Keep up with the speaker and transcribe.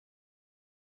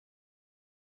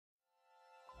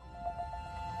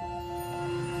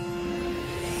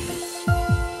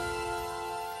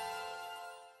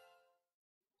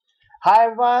Hi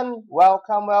everyone,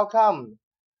 welcome.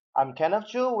 I'm Kenneth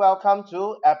Chu. Welcome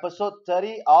to episode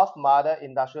 30 of Mother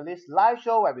Industrialist live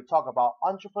show where we talk about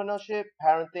entrepreneurship,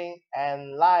 parenting,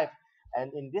 and life.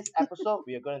 And in this episode,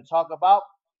 we are going to talk about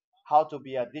how to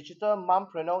be a digital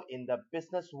mompreneur in the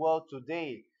business world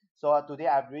today. So today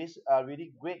I have a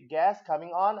really great guest coming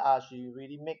on. She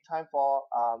really make time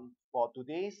for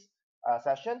today's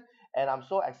session, and I'm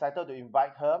so excited to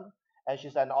invite her. And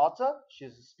she's an author,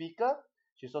 she's a speaker,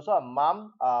 she's also a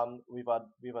mom with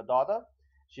a daughter.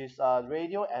 She's a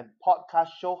radio and podcast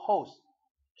show host.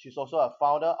 She's also a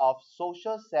founder of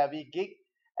Social Savvy Geek.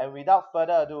 And without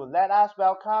further ado, let us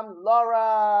welcome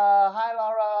Laura. Hi,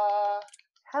 Laura.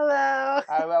 Hello.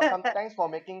 Hi, welcome. Thanks for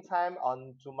making time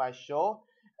on to my show.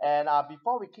 And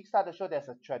before we kickstart the show, there's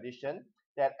a tradition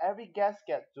that every guest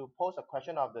get to pose a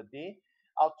question of the day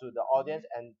out to the audience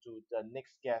and to the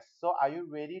next guest. So, are you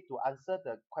ready to answer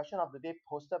the question of the day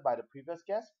posted by the previous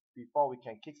guest before we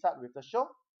can kickstart with the show?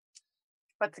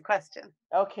 What's the question?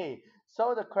 Okay.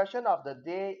 So, the question of the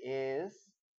day is,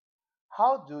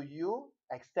 how do you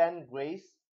extend grace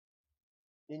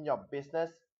in your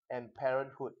business and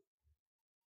parenthood?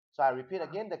 So I repeat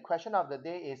again, the question of the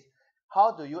day is,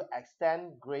 how do you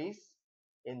extend grace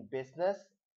in business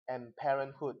and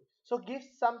parenthood? So give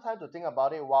some time to think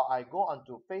about it while I go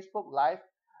onto Facebook Live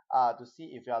to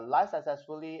see if you are live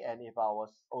successfully and if our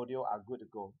audio are good to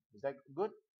go. Is that good?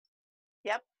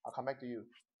 Yep. I'll come back to you.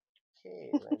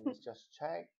 Okay, let me just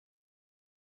check.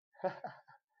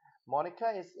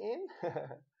 Monica is in.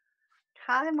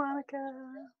 Hi, Monica.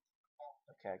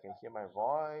 Okay, I can hear my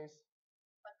voice.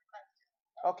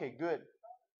 Okay, good.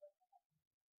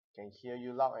 Can hear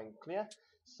you loud and clear.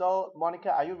 So,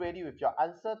 Monica, are you ready with your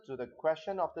answer to the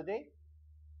question of the day?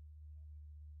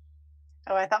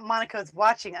 Oh, I thought Monica was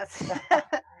watching us.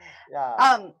 Yeah.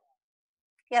 um,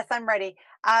 yes, I'm ready.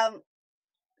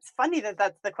 It's funny that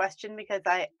that's the question because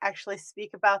I actually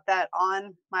speak about that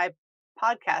on my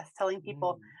podcast, telling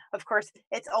people, Mm, of course,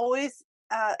 it's always,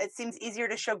 it seems easier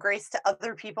to show grace to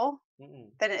other people mm,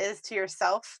 than it is to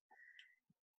yourself,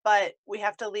 but we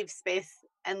have to leave space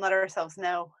and let ourselves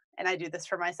know. And I do this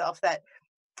for myself that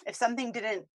if something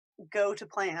didn't go to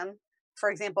plan,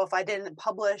 for example, if I didn't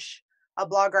publish a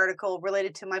blog article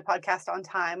related to my podcast on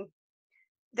time,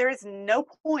 there is no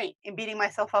point in beating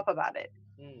myself up about it.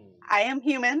 mm, I am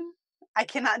human. I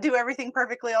cannot do everything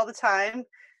perfectly all the time.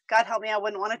 God help me, I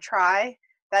wouldn't want to try.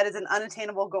 That is an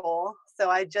unattainable goal. So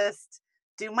I just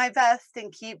do my best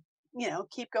and keep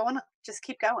going, just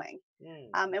keep going. mm.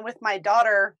 And with my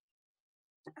daughter,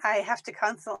 I have to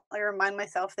constantly remind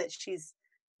myself that she's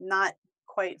not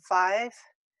quite 5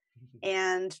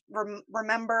 and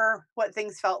remember what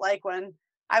things felt like when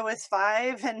I was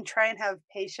 5 and try and have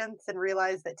patience and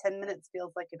realize that 10 minutes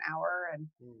feels like an hour and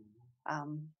Mm,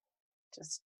 um,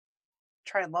 just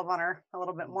try and love on her a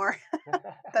little bit mm. more.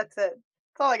 That's it.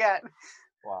 That's all I got.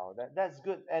 Wow, that's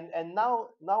good. And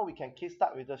now we can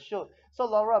kickstart with the show. So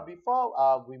Laura, before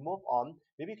we move on,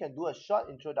 maybe you can do a short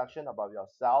introduction about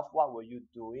yourself. What were you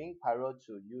doing prior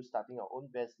to you starting your own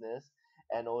business?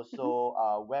 And Mhm.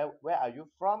 also where are you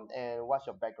from and what's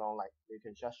your background like? You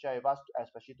can just share with us,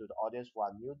 especially to the audience who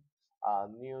are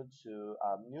new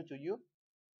to you.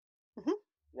 Mhm.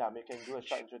 Yeah, maybe you can do a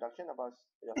short introduction about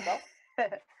yourself.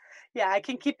 Yeah, I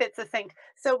can keep it succinct.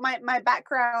 So my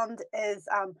background is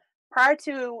prior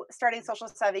to starting Social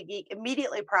Savvy Geek,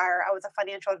 immediately prior, I was a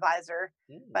financial advisor,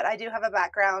 but Mm, I do have a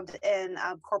background in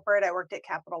corporate. I worked at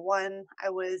Capital One. I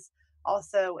was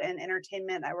also in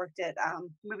entertainment. I worked at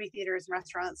movie theaters and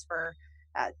restaurants for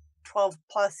uh, 12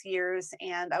 plus years,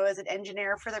 and I was an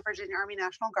engineer for the Virginia Army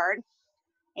National Guard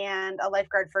and a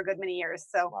lifeguard for a good many years.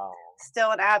 So, wow.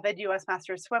 still an avid U.S.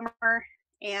 Masters swimmer,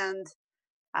 and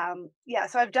yeah,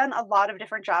 so I've done a lot of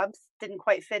different jobs. Didn't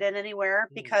quite fit in anywhere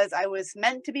Mm. because I was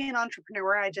meant to be an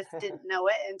entrepreneur. I just didn't know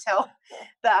it until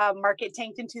the market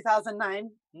tanked in 2009.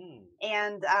 Mm.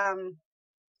 And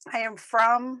I am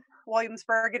from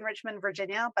Williamsburg in Richmond,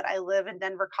 Virginia, but I live in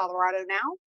Denver, Colorado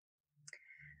now.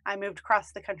 I moved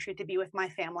across the country to be with my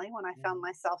family when I found Mm.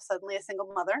 myself suddenly a single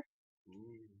mother.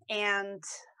 Mm. And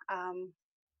um,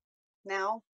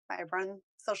 now I run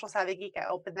Social Savvy Geek. I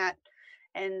opened that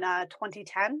in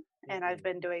 2010, and I've Mm-mm.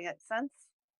 been doing it since.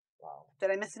 Wow.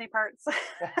 Did I miss any parts?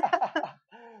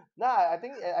 No, I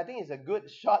think it's a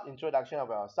good short introduction of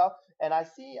yourself. And I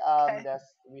see Okay.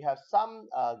 we have some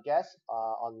guests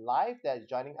on live that is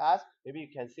joining us. Maybe you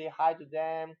can say hi to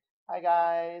them. Hi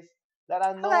guys. Let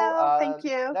us know Hello. Thank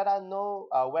you.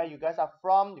 where you guys are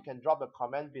from. You can drop a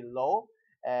comment below,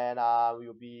 and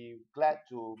we'll be glad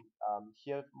to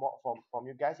hear more from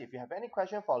you guys. If you have any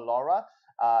question for Laura,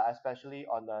 especially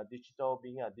on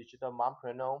being a digital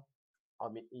mompreneur,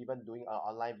 even doing an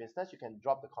online business, you can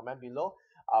drop the comment below.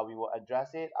 We will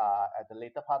address it at the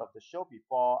later part of the show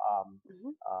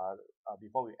Mhm.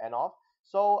 before we end off.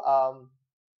 So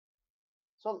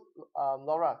so,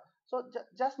 Laura, so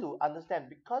just to Mhm. understand,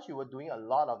 because you were doing a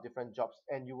lot of different jobs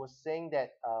and you were saying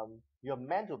that you're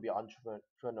meant to be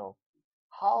entrepreneurial,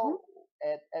 Mhm. how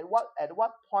at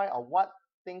what point or what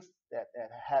things that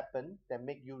happened that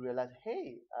make you realize,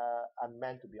 hey, I'm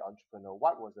meant to be entrepreneur?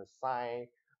 What was the sign?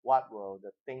 What were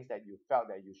the things that you felt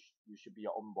that you should be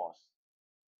your own boss?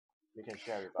 You can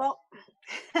share with us. Well,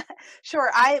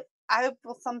 sure. I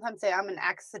will sometimes say I'm an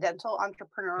accidental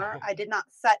entrepreneur. I did not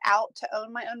set out to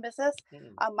own my own business.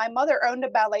 Mm, My mother owned a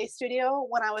ballet studio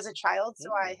when I was a child,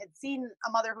 so I mm, had seen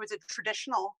a mother who was a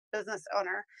traditional business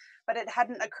owner, but it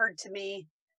hadn't occurred to me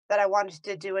that I wanted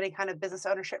to do any kind of business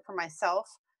ownership for myself.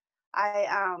 I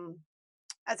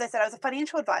As I said, I was a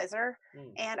financial advisor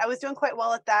mm, and I was doing quite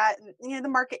well at that. The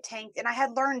market tanked, and I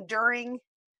had learned during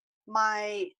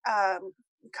my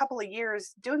couple of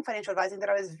years doing financial advising that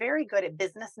I was very good at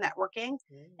business networking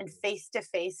and mm, face to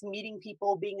face meeting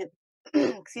people, being a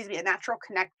excuse me, a natural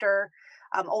connector,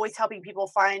 always helping people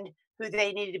find who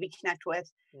they needed to be connect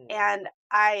with. mm, And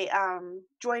I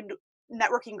joined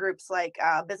networking groups like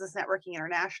Business Networking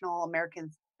International,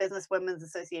 American Business Women's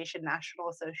Association, National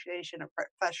Association of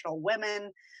Professional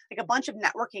Women, like a bunch of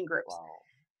networking groups. wow.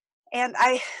 And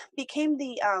I became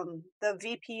the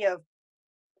VP of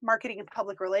marketing and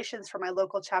public relations for my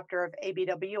local chapter of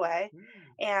ABWA.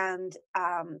 Mm, And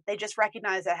they just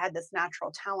recognized I had this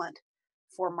natural talent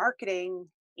for marketing.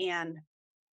 And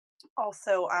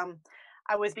also,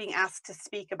 I was being asked to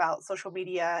speak about social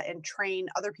media and train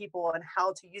other people on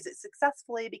how to use it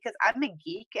successfully because I'm a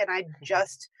geek and I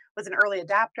just was an early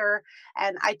adapter.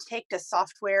 And I take to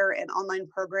software and online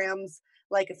programs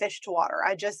like a fish to water.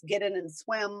 I just get in and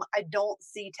swim. I don't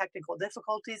see technical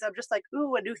difficulties. I'm just like,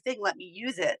 ooh, a new thing, let me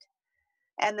use it.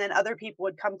 And then other people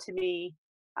would come to me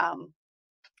um,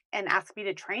 and ask me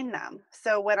to train them.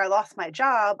 So when I lost my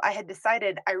job, I had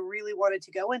decided I really wanted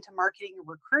to go into marketing and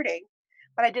recruiting,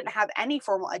 but I didn't have any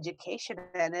formal education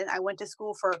in it. I went to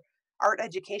school for art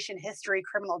education, history,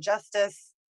 criminal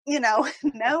justice,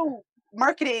 no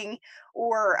marketing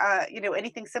or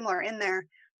anything similar in there.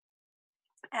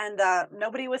 And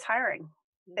nobody was hiring.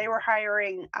 They were mm,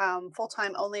 hiring full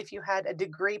time only if you had a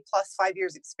degree plus 5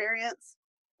 years experience,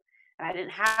 and I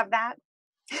didn't have that.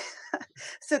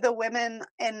 So the women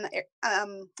in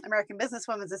American Business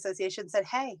Women's Association said,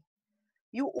 "Hey,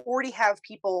 you already have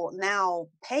people now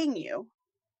paying you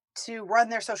to run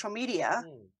their social media."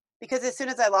 mm, Because as soon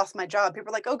as I lost my job, people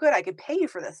were like, "Oh, good, I could pay you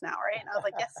for this now, right?" And I was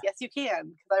like, "Yes, yes, you can,"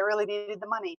 because I really needed the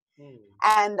money. mm.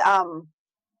 And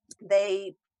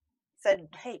they said,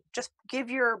 "Hey, just give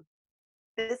your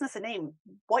business a name.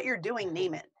 What you're doing,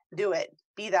 name it, do it,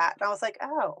 be that." And I was like,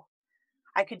 "Oh,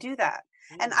 I could do that."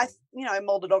 And Mm. I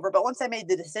molded over. But once I made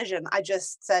the decision, I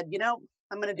just said,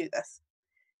 I'm going to do this.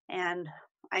 And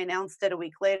I announced it a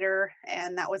week later,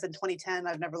 and that was in 2010.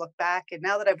 I've never looked back. And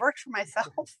now that I've worked for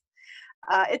myself,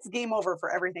 it's game over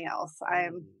for everything else.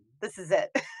 Mm. This is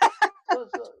it. So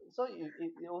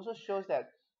it also shows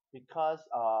that because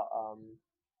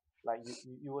like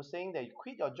you were saying that you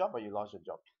quit your job or you lost your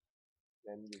job,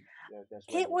 then that's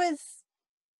when it you was,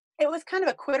 it was kind of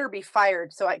a quit or be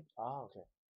fired. So okay, okay.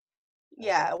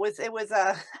 yeah, it was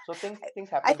So things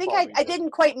I happen think for a I reason.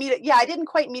 didn't quite meet it. Yeah, I didn't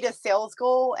quite meet a sales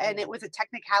goal, and it Mm, was a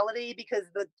technicality because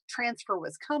the transfer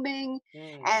was coming.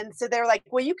 mm. And so they were like,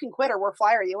 "Well, you can quit or we'll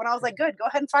fire you." And I was like, "Good, go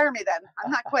ahead and fire me then.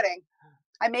 I'm not quitting."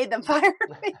 I made them fire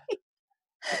me.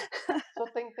 So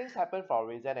things happen for a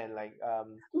reason, and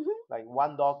Mhm. like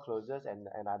one door closes and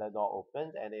another door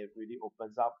opens, and it really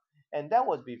opens up. And that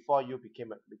was before you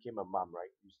became a mom,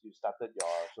 right? You started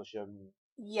your social, you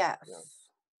know. Yes,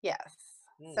 yes.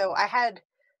 So Mm, I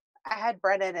had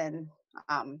Brennan in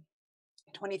um,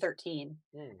 2013,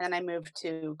 mm. and then I moved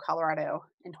to Colorado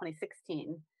in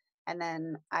 2016. And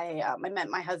then I met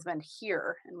my husband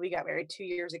here, and we got married 2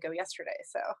 years ago yesterday.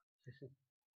 So Wow.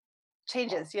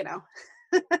 changes.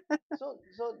 So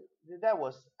that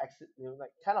was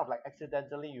like kind of like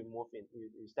accidentally you move in,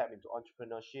 you step into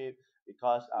entrepreneurship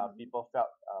because Mhm, people felt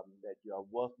that you are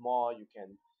worth more. You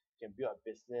can build a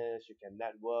business, you can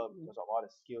network mhm, because of all the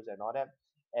skills and all that,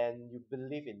 and you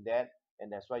believe in that,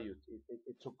 and that's why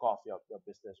it took off your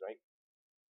business, right?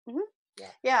 mhm.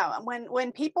 Yeah. Yeah,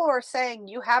 when people are saying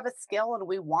you have a skill and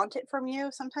we want it from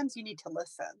you, sometimes you need to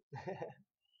listen.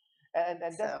 And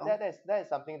So, that is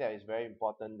something that is very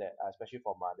important, that especially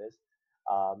for mothers.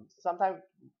 Sometimes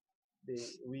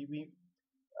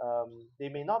they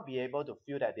may not be able to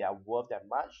feel that they are worth that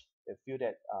much. They feel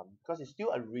that because it's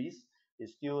still a risk.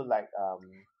 It's still like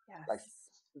like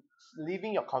Yes.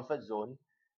 leaving your comfort zone.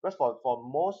 Because for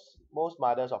most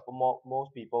mothers or for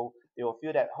most people, they will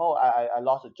feel that, oh, I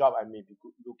lost a job, I may be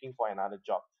looking for another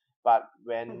job. But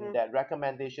when Mhm. that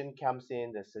recommendation comes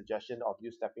in, the suggestion of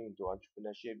you stepping into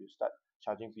entrepreneurship, you start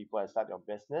charging people and start your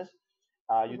business,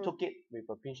 you Mhm. took it with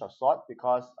a pinch of salt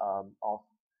because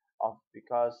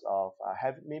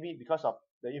have maybe because of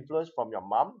the influence from your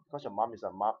mom, because your mom is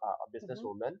a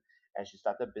Mhm. businesswoman, and she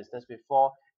started business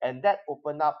before, and that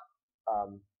opened up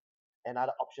um,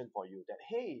 another option for you, that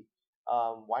hey,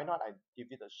 why not I give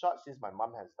it a shot since my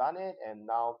mom has done it, and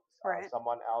now Right.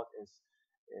 someone else is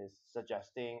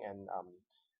suggesting and um,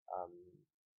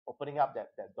 opening up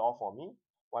that door for me.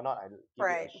 Why not I give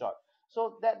it a Right. shot?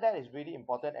 So that is really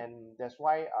important, and that's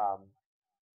why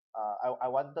I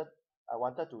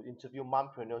wanted to interview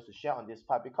mompreneurs to share on this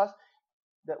part, because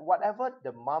that whatever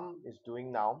the mom is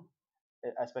doing now,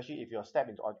 especially if you're step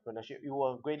into entrepreneurship, it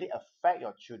will greatly affect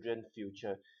your children's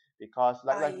future. Because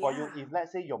like for you, Yeah. if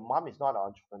let's say your mom is not an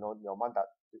entrepreneur, your mom that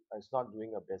is not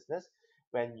doing a business,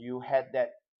 when you had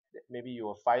that, maybe you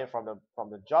were fired from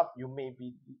the job, you may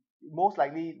be most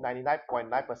likely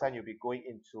 99.9% you'll be going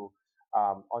into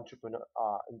entrepreneur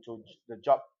into the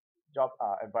job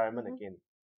environment Mhm. again.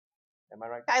 Am I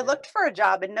right to I say that? looked for a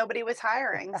job and nobody was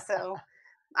hiring, so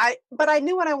but I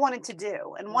knew what I wanted to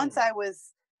do. And once Hmm. I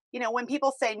was, when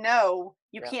people say no,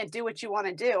 you Yeah. can't do what you want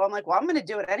to do. I'm like, well, I'm going to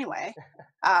do it anyway.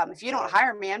 If you don't Correct.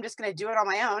 hire me, I'm just going to do it on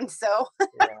my own. So,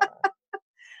 Yeah.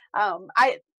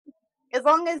 I as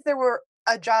long as there were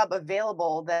a job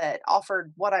available that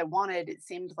offered what I wanted, it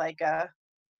seemed like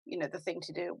the thing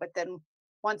to do. But then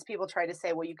once people try to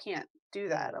say, well, you can't do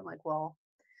that, I'm Hmm. like, well,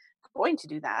 I'm going to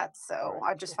do that. So Correct.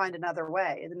 I just find another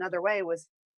way. And another way was,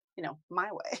 my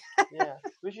way. Yeah,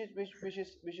 which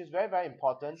is very very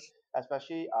important,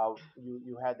 especially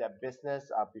you had that business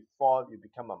before you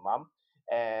become a mom,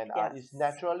 and it's Yes.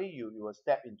 naturally you will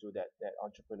step into that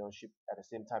entrepreneurship at the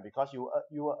same time, because you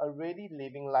are already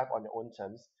living life on your own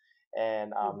terms,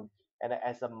 and Hmm.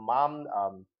 as a mom,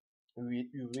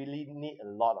 you really need a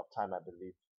lot of time, I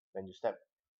believe, when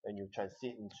you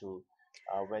transit into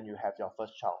when you have your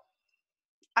first child.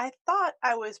 I thought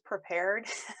I was prepared,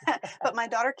 but my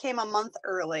daughter came a month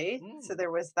early, so Mm,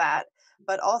 there was that.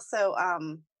 But also,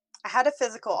 I had a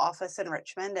physical office in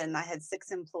Richmond, and I had 6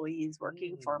 employees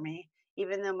working for mm, me.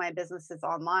 Even though my business is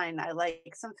online, I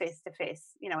like some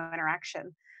face-to-face,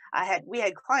 interaction. We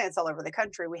had clients all over the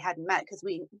country we hadn't met because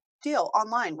we deal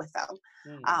online with them.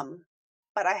 mm, Um,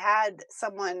 but I had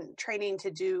someone training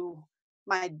to do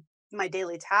my my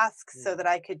daily tasks so mm, that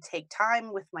I could take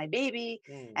time with my baby.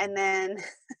 mm. And then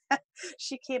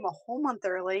she came a whole month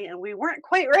early and we weren't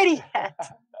quite ready yet.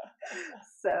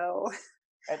 So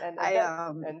and and and I that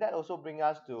and that also bring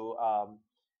us to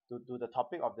the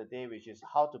topic of the day, which is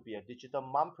how to be a digital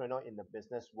mompreneur in the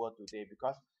business world today.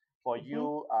 Because for mhm,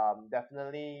 you,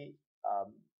 definitely,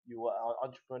 you were an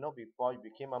entrepreneur before you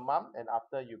became a mom, and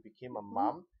after you became a mhm.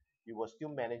 mom, you were still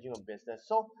managing a business.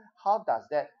 So how does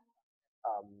that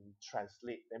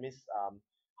translate? That means,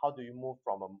 how do you move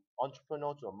from an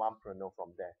entrepreneur to a mompreneur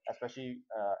from there, especially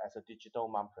as a digital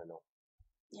mompreneur?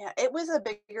 Yeah, it was a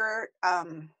bigger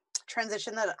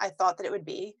transition than I thought that it would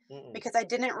be Mm-mm, because I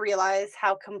didn't realize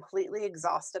how completely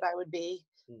exhausted I would be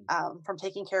mm, from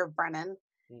taking care of Brennan.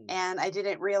 mm, And I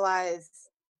didn't realize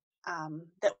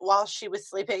that while she was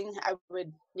sleeping, I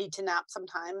would need to nap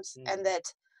sometimes, and mm. that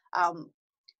um,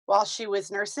 while she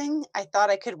was nursing, I thought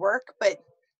I could work, but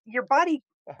your body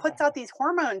puts out these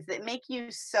hormones that make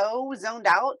you so zoned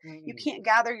out, you Mm-mm. can't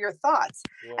gather your thoughts.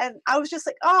 Yeah. And I was just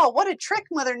like, "Oh, what a trick,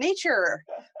 Mother Nature."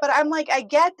 But I'm like, I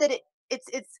get that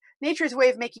it's nature's way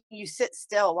of making you sit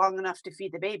still long enough to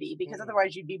feed the baby because Mm,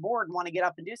 otherwise you'd be bored and want to get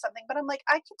up and do something. But I'm like,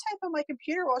 I can type on my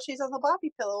computer while she's on the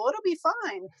bobby pillow. It'll be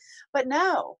fine. But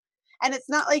no. And it's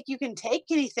not like you can take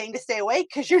anything to stay awake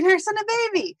because you're nursing a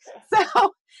baby.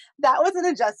 So that was an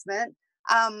adjustment.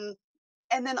 Um,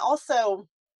 and then also,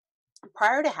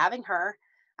 prior to having her,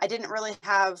 I didn't really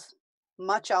have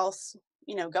much else,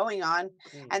 going on.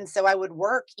 mm, And so I would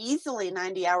work easily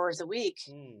 90 hours a week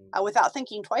mm. without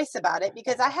thinking twice about it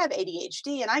because I have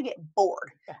ADHD and I get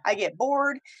bored. I get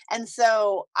bored. And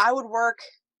so I would work.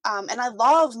 And I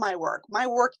love my work. My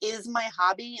work is my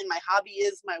hobby, and my hobby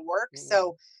is my work. Mm,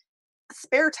 So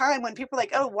spare time when people are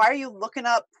like, "Oh, why are you looking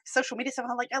up social media stuff?"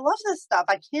 I'm like, "I love this stuff.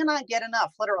 I cannot get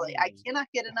enough. Literally, I mm, cannot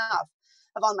get enough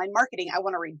of online marketing. I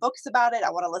want to read books about it.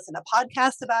 I want to listen to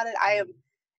podcasts about it. I am. mm,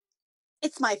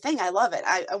 It's my thing. I love it.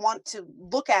 I want to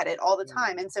look at it all the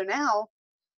time. mm, And so now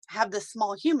I have this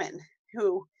small human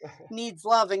who needs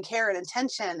love and care and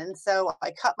attention. And so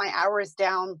I cut my hours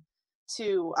down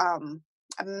to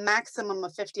a maximum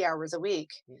of 50 hours a week,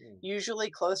 Mm-mm. usually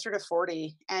closer to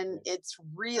 40, and Yes. it's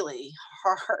really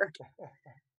hard.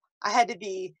 I had to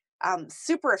be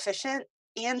super efficient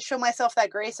and show myself that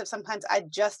grace of sometimes I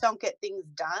just don't get things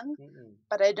done, Mm-mm.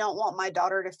 but I don't want my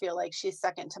daughter to feel like she's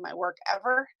second to my work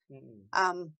ever.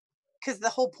 Mm-mm. Because the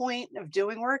whole point of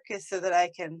doing work is so that I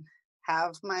can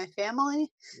have my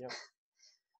family. Yep.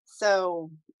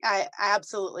 So I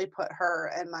absolutely put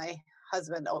her and my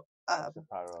husband As a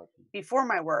priority. before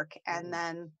my work, and Mm-mm.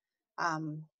 then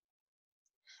um,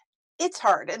 it's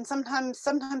hard, and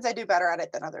sometimes I do better at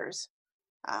it than others.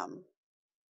 Um,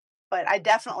 but I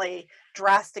definitely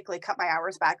drastically cut my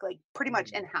hours back, like pretty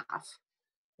much Mm. in half.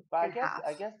 But In half.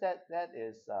 I guess that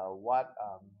is what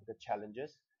the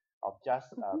challenges of just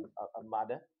Mhm. a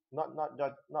mother,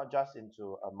 not just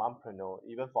into a mompreneur,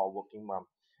 even for a working mom.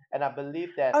 And I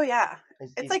believe that Oh yeah,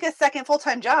 it's it's like a second full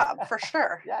time job for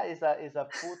sure. yeah, it's a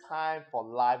full time for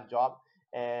life job,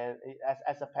 and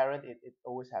as a parent, it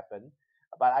always happen.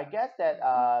 But I guess that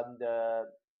Mhm.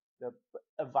 the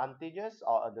advantages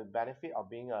or the benefit of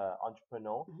being an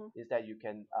entrepreneur Mhm. is that you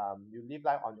can you live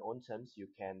life on your own terms. You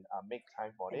can make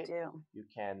time for I it. do. You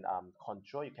can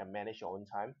control. You can manage your own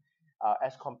time.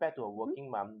 As compared to a Mhm. working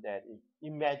mom, that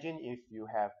imagine if you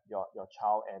have your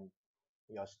child and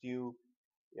you're still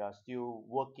you're still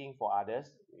working for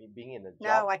others, being in a job.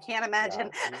 No, I can't Yeah,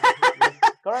 imagine. yes,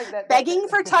 correct. Begging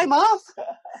for time off?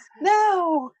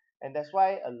 No. And that's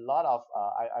why a lot of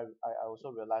I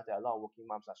also realized that a lot of working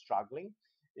moms are struggling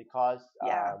because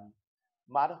Yeah.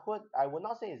 motherhood, I would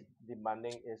not say is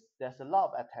demanding. Is there's a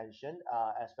lot of attention,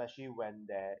 especially when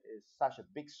there is such a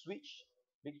big switch,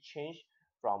 big change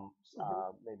from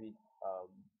Mhm. maybe um,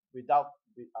 without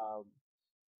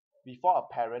before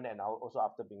a parent and also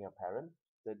after being a parent,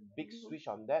 the big Mhm. switch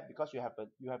on that, because you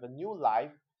have a new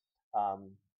life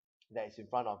um, that is in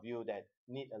front of you that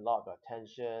need a lot of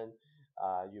attention.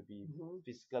 You'll be Mhm.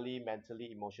 physically,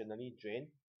 mentally, emotionally drained,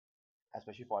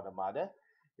 especially for the mother,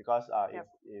 because Yep.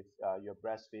 if you're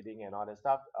breastfeeding and all that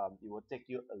stuff, it will take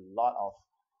you a lot of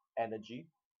energy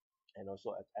and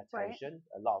also Right. attention,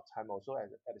 a lot of time also at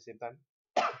the same time.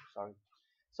 Sorry.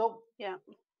 So Yeah.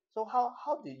 so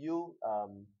how did you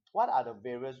what are the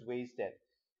various ways that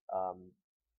um,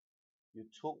 you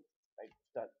took like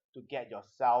that to get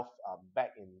yourself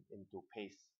back into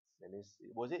pace? That means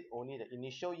was it only the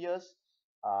initial years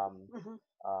um, Mhm.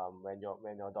 when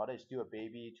your daughter is still a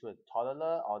baby to a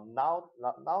toddler, or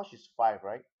now she's 5,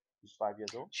 right? She's 5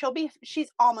 years old.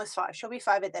 She's almost 5. She'll be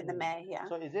 5 at the end of Mm. May, yeah.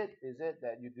 So is it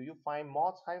that you do you find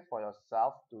more time for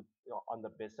yourself to on the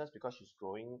business because she's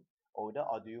growing older,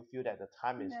 or do you feel that the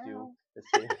time is still No. the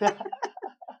same?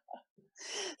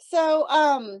 So,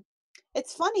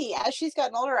 it's funny, as she's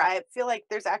gotten older, I feel like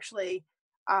there's actually,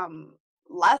 um,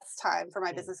 less time for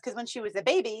my Mm. business because when she was a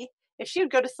baby, if she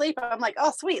would go to sleep, I'm like,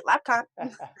 "Oh, sweet, laptop."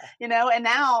 And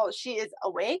now she is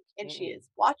awake and she Mm-mm. is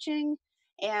watching,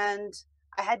 and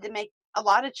I had to make a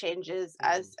lot of changes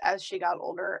Mm-mm. as she got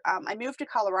older. I moved to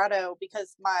Colorado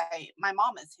because my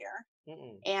mom is here,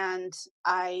 Mm-mm. and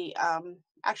I,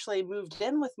 actually moved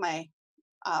in with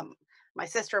um, my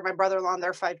sister, my brother-in-law, and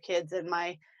their 5 kids, and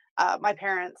my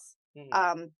parents.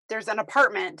 Mm-mm. There's an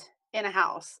apartment in a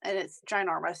house, and it's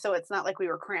ginormous, so it's not like we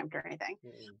were cramped or anything.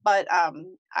 Mm-mm. But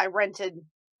I rented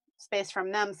space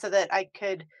from them so that I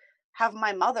could have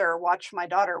my mother watch my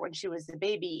daughter when she was a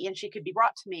baby, and she could be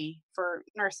brought to me for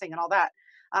nursing and all that.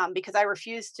 Because I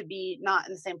refused to be not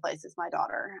in the same place as my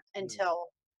daughter Mm.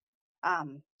 until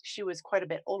she was quite a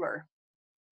bit older.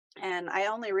 And I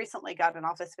only recently got an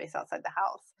office space outside the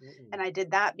house. Mm-mm. And I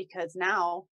did that because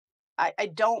now I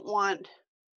don't want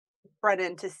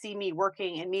Brennan to see me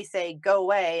working and me say, "Go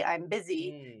away, I'm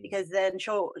busy," Mm. because then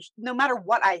no matter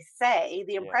what I say,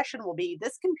 the Yeah. impression will be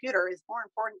this computer is more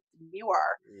important than you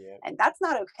are. Yeah. And that's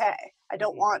not okay. Mm-mm. I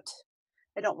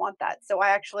don't want that. So I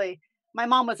actually my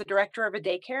mom was a director of a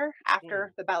daycare Mm.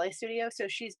 after the ballet studio, so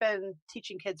she's been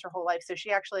teaching kids her whole life. So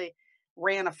she actually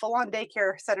ran a full-on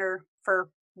daycare center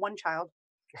for one child.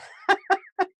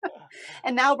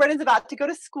 And now Brennan's about to go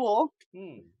to school.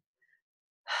 Mm.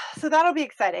 So that'll be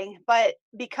exciting. But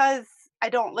because I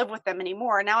don't live with them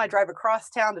anymore, now I drive across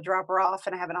town to drop her off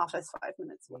and I have an office 5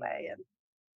 minutes away. Mm. And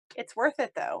it's worth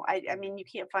it though. I Mm. mean, you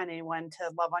can't find anyone to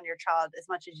love on your child as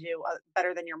much as you,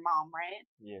 better than your mom, right?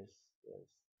 Yes. Yes.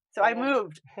 So I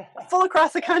moved full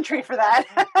across the country for that.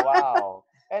 Wow.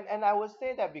 And I would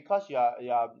say that because you are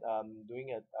doing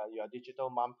you're a digital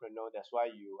mompreneur, that's why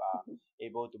you are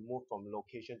able to move from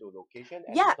location to location,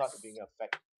 and it's not Yes. being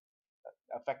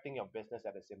affecting your business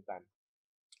at the same time.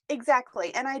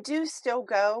 Exactly, and I do still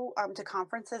go, to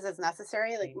conferences as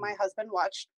necessary, like, Mm, my husband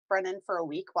watched Brennan for a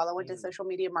week while I went to mm, Social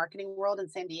Media Marketing World in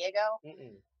San Diego,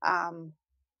 mm, um,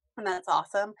 and that's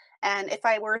awesome, and if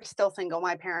I were still single,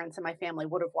 my parents and my family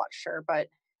would have watched her, but,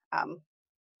 um,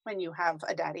 when you have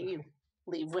a daddy, you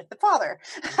leave with the father.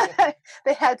 mm.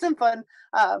 They had some fun,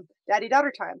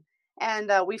 daddy-daughter time, and,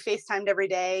 we FaceTimed every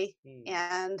day, Mm,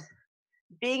 and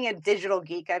being a digital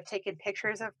geek, I've taken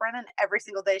pictures of Brennan every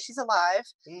single day she's alive.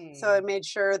 So I mm. made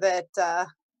sure that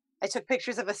I took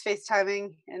pictures of us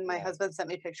FaceTiming, and my Yeah. husband sent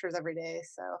me pictures every day.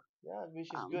 So, Yeah, which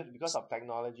is um, good because of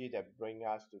technology that bring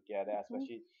us together, mhm,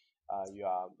 especially you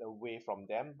are away from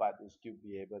them, but you still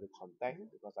be able to contact mhm.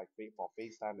 because like for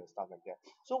FaceTime and stuff like that.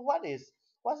 So what is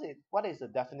the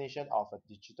definition of a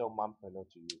digital mompreneur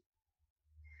to you?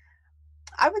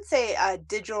 I would say a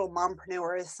digital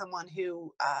mompreneur is someone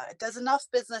who does enough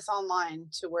business online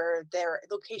to where they're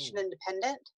location Mm,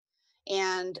 independent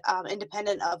and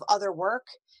independent of other work.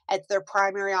 It's their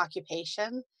primary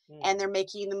occupation, and mm, they're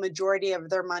making the majority of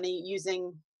their money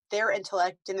using their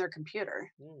intellect in their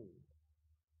computer. mm.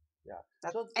 Yeah.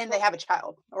 That's So and they so have a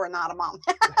child or not a mom.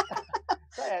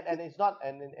 so and it's not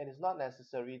and it's not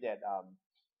necessary that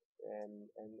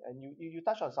and you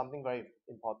touch on something very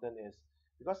important is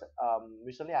because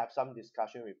recently I have some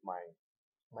discussion with my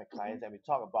Mhm, clients and we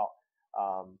talk about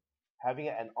um, having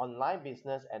an online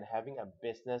business and having a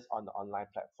business on the online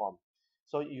platform.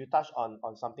 So you touch on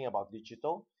something about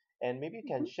digital and maybe you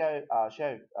can mhm. share with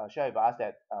us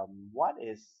that what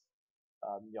is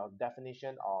your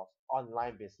definition of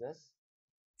online business.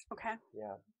 Okay.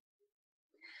 Yeah,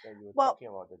 when you were Well, talking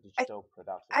about the I digital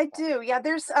products and I stuff. do. Yeah,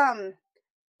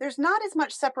 there's not as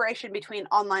much separation between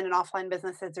online and offline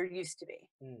business as there used to be.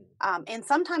 Mm, And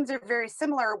sometimes they're very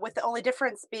similar, with the only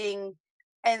difference being,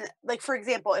 and like for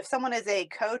example, if someone is a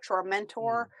coach or a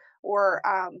mentor mm, or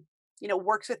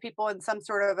works with people in some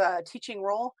sort of a teaching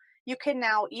role, you can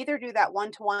now either do that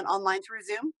one-to-one online through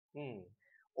Zoom, mm,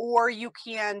 or you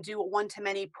can do a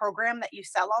one-to-many program that you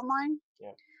sell online.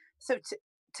 yeah. So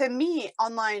to me,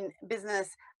 online business,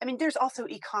 I mean, there's also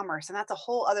e-commerce, and that's a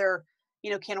whole other,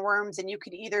 can of worms. And you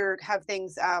could either have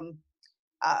things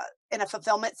in a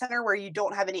fulfillment center where you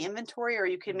don't have any inventory, or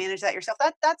you can Mm, manage that yourself.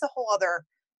 That's a whole other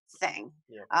thing.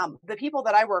 yeah. The people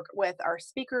that I work with are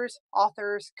speakers,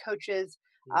 authors, coaches,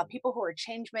 Mm, people who are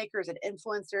change makers and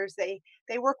influencers.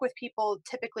 They work with people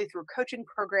typically through coaching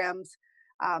programs,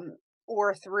 um,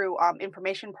 or through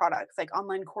information products like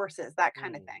online courses, that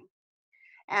kind of mm, thing,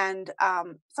 and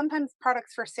sometimes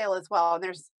products for sale as well. And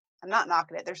I'm not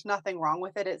knocking it. There's nothing wrong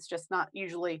with it. It's just not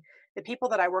usually the people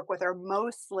that I work with are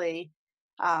mostly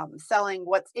selling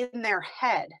what's in their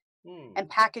head mm, and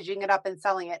packaging it up and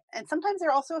selling it. And sometimes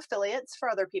they're also affiliates for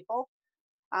other people,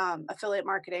 affiliate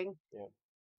marketing. yeah.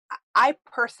 I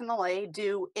personally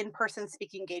do in-person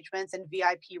speaking engagements and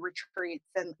VIP retreats,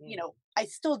 and Mm, I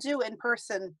still do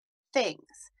in-person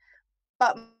things.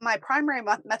 But my primary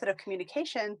method of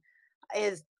communication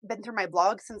is been through my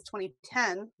blog since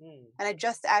 2010, mm, and I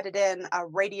just added in a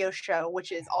radio show,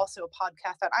 which is also a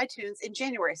podcast on iTunes in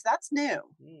January. So that's new.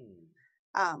 mm,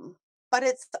 Um, but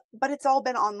it's all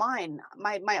been online.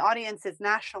 My audience is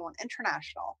national and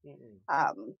international. mm, mm,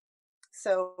 Um,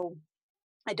 so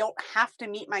I don't have to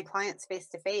meet my clients face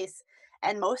to face,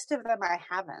 and most of them I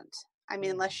haven't. I mean,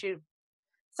 mm. unless you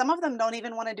some of them don't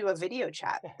even want to do a video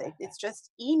chat. It's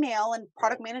just email and Yeah.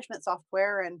 product management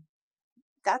software, and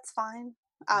that's fine.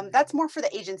 That's Mm. more for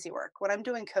the agency work. When I'm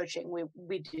doing coaching,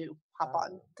 we do hop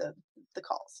on Ah. the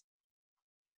calls.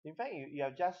 In fact, you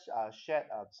have just shared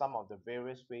some of the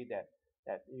various way that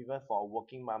even for a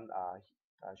working mom,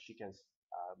 she can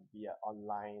be a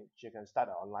online, she can start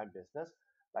an online business,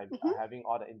 like Hmm. having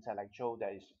all the intellectual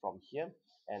that is from here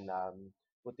and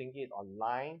putting it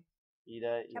online,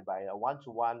 either Yep. by a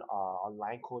one-to-one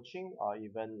online coaching or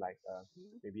even like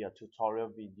Mhm. maybe a tutorial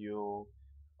video,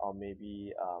 or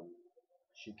maybe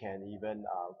she can even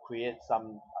create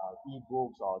some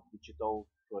ebooks or digital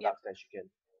Yep. products that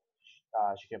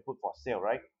she can put for sale,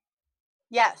 right?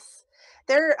 Yes.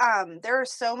 There are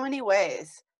so many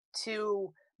ways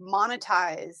to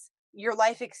monetize your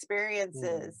life Mm,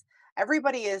 experiences.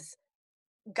 Everybody has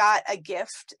got a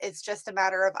gift. It's just a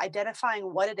matter of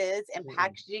identifying what it is and mm-mm,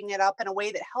 packaging it up in a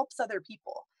way that helps other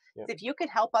people. yep. If you can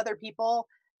help other people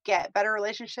get better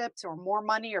relationships or more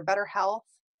money or better health,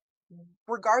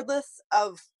 regardless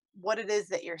of what it is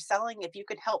that you're selling, if you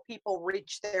can help people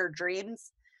reach their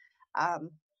dreams,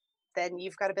 um, then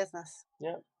you've got a business.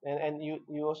 Yeah, and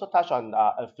you also touch on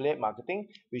affiliate marketing,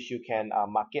 which you can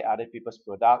market other people's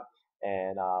product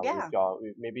and with Yeah. your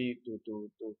with maybe to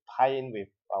tie in with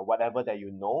whatever that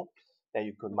you know. that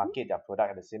you could Hmm. market their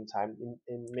product at the same time.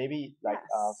 In maybe like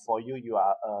Yes. for you, you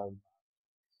are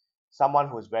someone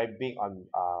who is very big on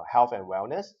health and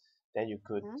wellness, then you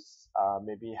could Mhm.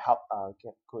 maybe help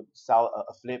could sell a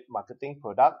affiliate marketing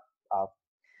product uh,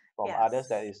 from others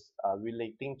that Yes. is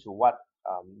relating to what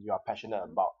you are passionate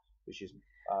Hmm. about, which is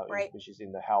Right. which is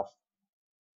in the health.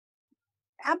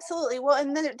 Absolutely. Well,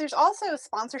 and then there's also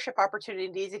sponsorship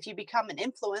opportunities if you become an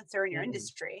influencer in your Mm-mm,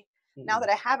 industry. Now mm-mm, that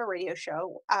I have a radio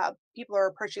show, people are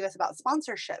approaching us about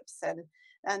sponsorships,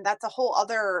 and that's a whole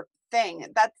other thing.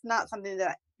 That's not something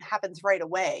that happens right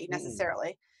away mm-mm,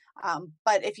 necessarily.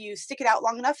 But if you stick it out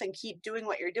long enough and keep doing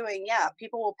what you're doing, yeah,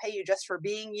 people will pay you just for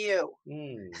being you.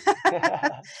 mm.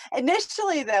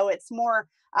 Initially, though, it's more,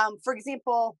 for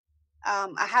example,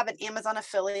 I have an Amazon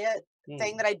affiliate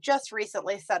thing Mm, that I just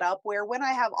recently set up where when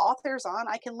I have authors on,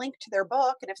 I can link to their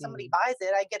book. And if somebody mm, buys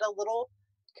it, I get a little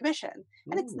commission.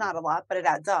 And it's mm. not a lot, but it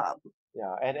adds up.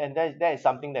 Yeah, and that is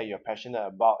something that you're passionate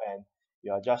about, and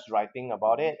you're just writing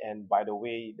about Mhm. it. And by the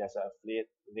way, there's an affiliate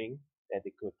link that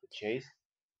they could purchase.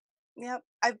 Yep.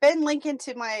 I've been linking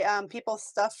to my people's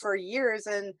stuff for years.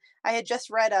 And I had just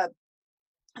read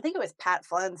I think it was Pat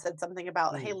Flynn said something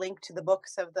about, hey, Mm, link to the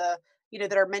books of the,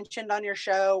 that are mentioned on your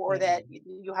show or that mm.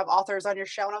 you have authors on your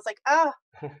show. And I was like, ah,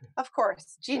 of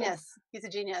course, genius. He's a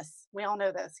genius. We all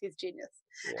know this. He's genius.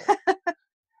 Yeah.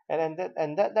 And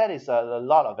that is a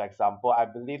lot of example. I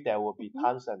believe there will be Mhm.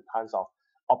 tons and tons of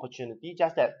opportunity.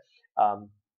 Just that um,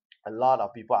 a lot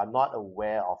of people are not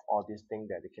aware of all these things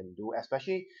that they can do.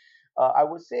 Especially, I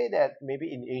would say that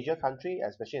maybe in Asia country,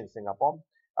 especially in Singapore,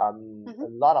 Mhm. a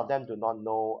lot of them do not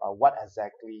know what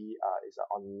exactly is an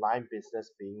online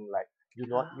business being like. You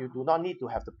Oh, do not need to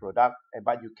have the product,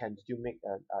 but you can still make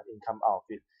an income out of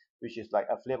it, which is like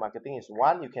affiliate marketing is right.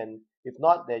 one. You can, if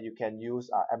not, then you can use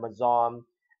Amazon,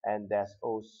 and there's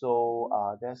also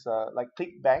Mhm. there's like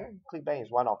ClickBank. ClickBank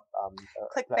is one of a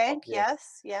platform. ClickBank,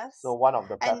 Yes, yes, so yes. one of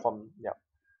the And platform. Yeah.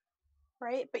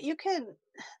 right, but you can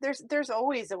there's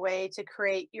always a way to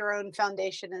create your own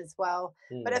foundation as well.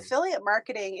 But Mm, affiliate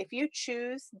marketing, if you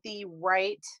choose the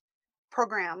right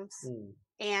programs mm,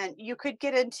 and you could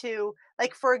get into,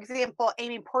 like, for example,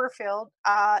 Amy Porterfield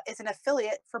is an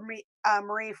affiliate for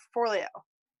Marie Forleo,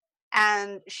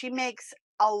 and she makes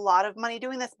a lot of money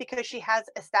doing this because she has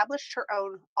established her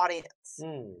own audience.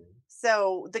 mm.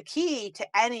 So the key to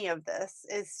any of this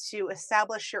is to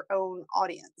establish your own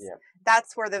audience. Yeah.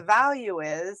 That's where the value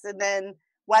is. And then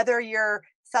whether you're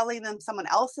selling them someone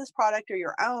else's product or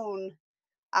your own,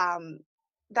 um,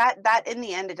 that in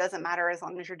the end it doesn't matter as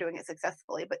long as you're doing it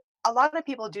successfully. But a lot of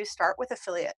people do start with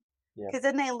affiliate Yeah. because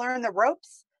then they learn the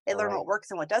ropes. They learn Correct. what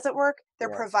works and what doesn't work. They're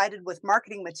Yeah. provided with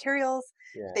marketing materials.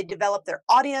 Yeah. They develop their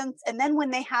audience. And then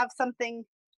when they have something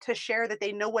to share that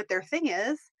they know what their thing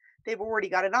is, they've already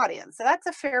got an audience. So that's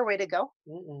a fair way to go.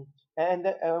 Mm-mm. And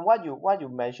what you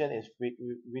mentioned is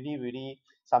really really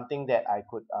something that I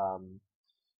could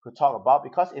talk about,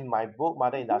 because in my book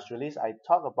Mother Hmm. Industrialist I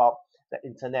talk about the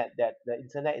internet, that the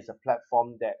internet is a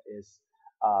platform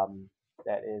um,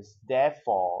 that is there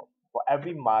for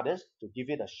every mothers to give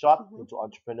it a shot Hmm. into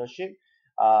entrepreneurship,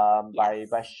 by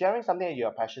Yes. sharing something that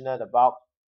you're passionate about,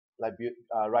 like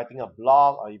writing a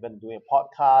blog, or even doing a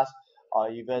podcast, or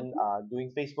even Hmm.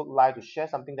 doing Facebook Live to share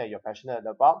something that you're passionate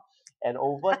about. And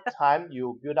over time,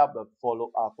 you build up a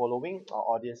following or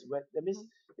audience. Where that means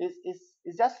it's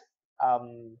just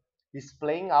um,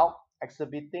 displaying out,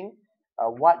 exhibiting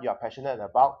what you're passionate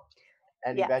about,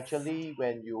 and Yes. eventually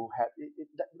when you have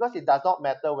because it does not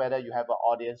matter whether you have an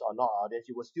audience or not audience,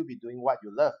 you will still be doing what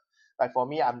you love. Like for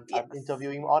me, I'm Yes.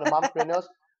 interviewing all the mompreneurs,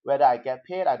 whether I get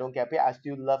paid, I don't get paid, I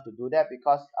still love to do that,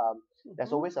 because there's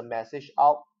Hmm. always a message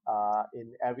out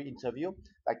in every interview.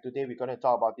 Like today we're going to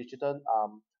talk about digital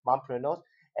mompreneurs,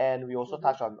 and we also Hmm.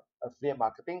 touch on affiliate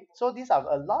marketing. So these are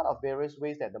a lot of various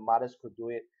ways that the mothers could do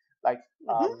it. Like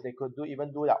Hmm. they could do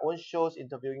even do their own shows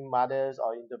interviewing mothers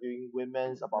or interviewing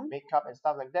women about Hmm. makeup and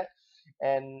stuff like that.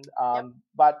 And Yep.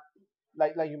 but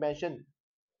like you mentioned,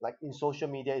 like in social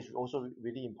media is also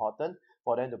really important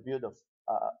for them to build the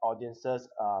audiences,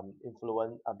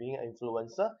 being an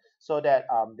influencer, so that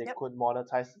they Yep. could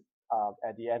monetize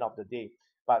at the end of the day.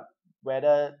 But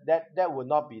whether that would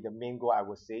not be the main goal, I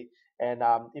would say. And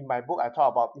in my book I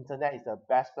talk about internet is the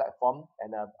best platform,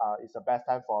 and it's the best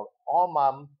time for all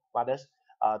mothers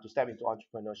to step into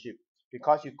entrepreneurship,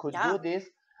 because you could Yeah. do this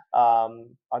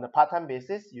on a part-time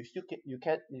basis. You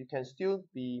can still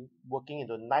be working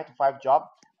into a 9 to 5 job,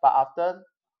 but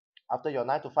after your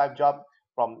 9 to 5 job,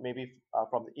 from maybe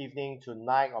from the evening to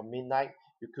night or midnight,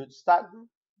 you could start Hmm.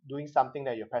 doing something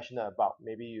that you're passionate about.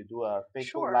 Maybe you do a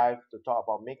Facebook Sure. Live to talk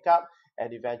about makeup,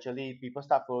 and eventually people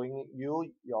start following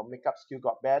you. Your makeup skill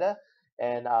got better,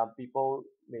 and people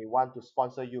may want to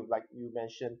sponsor you, like you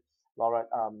mentioned, Laura.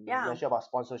 You Yeah. mentioned about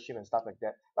sponsorship and stuff like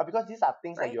that. But because these are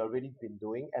things that Right. you already been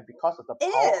doing, and because of the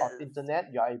It power of is.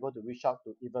 internet, you are able to reach out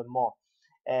to even more,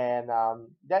 and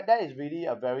that is really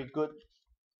a very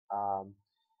um,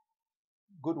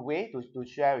 good way to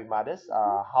share with others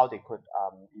Mhm. how they could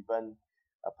even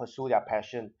pursue their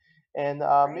passion. And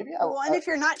Right. maybe Well, and if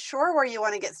you're not sure where you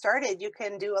want to get started, you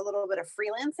can do a little bit of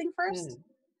freelancing first mm,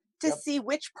 to yep. see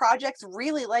which projects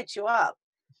really light you up.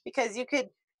 Because you could,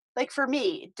 like for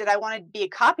me, did I want to be a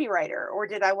copywriter or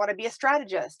did I want to be a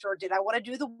strategist or did I want to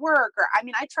do the work? Or, I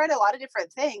mean, I tried a lot of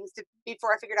different things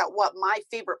before I figured out what my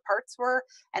favorite parts were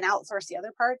and outsource the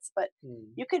other parts. But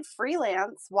Mm, you could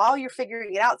freelance while you're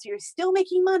figuring it out. So you're still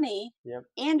making money yep.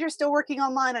 and you're still working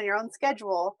online on your own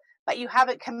schedule, but you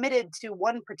haven't committed to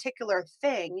one particular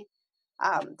thing.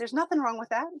 There's nothing wrong with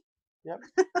that. Yep.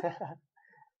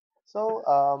 So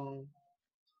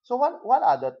so what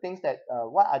are the things that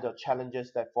what are the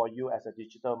challenges that for you as a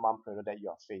digital mompreneur that you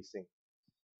are facing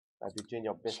between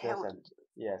your business and Challenge.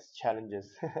 yes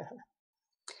challenges.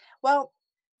 Well,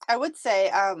 I would say,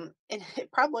 and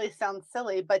it probably sounds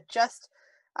silly, but just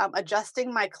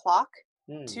adjusting my clock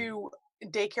mm, to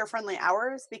daycare friendly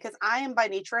hours because I am by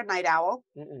nature a night owl.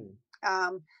 mm,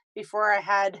 Um, Before I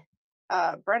had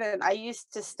Brennan, I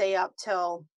used to stay up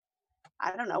till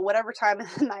I don't know, whatever time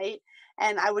of the night.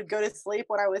 And I would go to sleep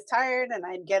when I was tired and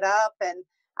I'd get up and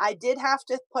I did have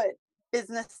to put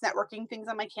business networking things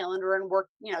on my calendar and work,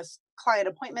 client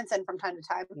appointments in from time to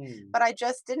time. mm, But I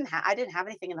just didn't have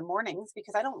anything in the mornings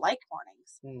because I don't like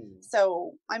mornings. mm,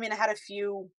 So, I mean, I had a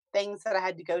few things that I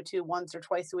had to go to once or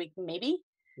twice a week, maybe.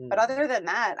 But mm, other than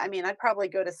that, I mean, I'd probably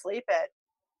go to sleep at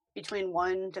between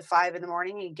 1 to 5 in the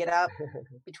morning and get up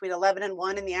between 11 and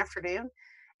 1 in the afternoon.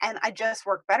 And I just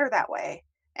work better that way.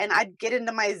 And I'd get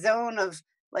into my zone of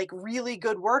like really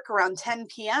good work around 10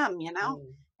 p.m. mm,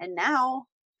 And now,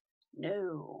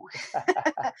 no.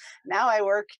 Now I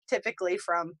work typically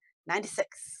from 9 to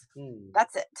 6. mm.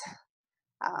 That's it.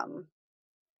 Um,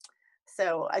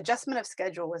 so adjustment of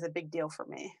schedule was a big deal for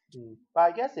me. Mm. But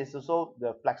I guess it's also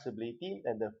the flexibility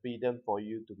and the freedom for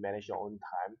you to manage your own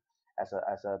time as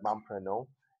a mompreneur,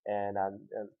 and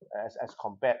as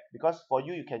compared because for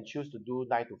you you can choose to do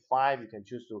 9 to 5, you can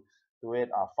choose to do it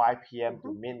 5 p.m. to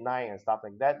Hmm. midnight and stuff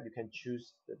like that. You can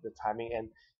choose the timing, and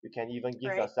you can even give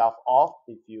Right. yourself off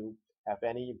if you have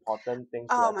any important things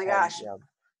to Oh my attend. gosh. Yeah.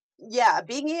 Yeah,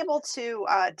 being able to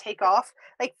take off,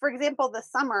 like for example,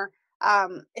 this summer,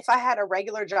 if I had a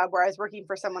regular job where I was working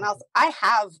for someone else, I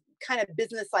have kind of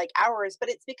business like hours, but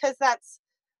it's because that's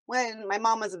when my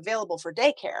mom was available for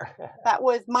daycare. That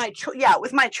was yeah, it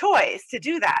was my choice to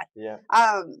do that. Yeah.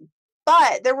 Um,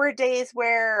 but there were days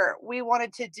where we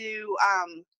wanted to do.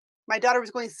 My daughter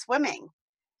was going swimming,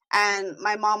 and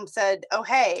my mom said, "Oh,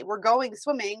 hey, we're going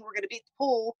swimming. We're going to be at the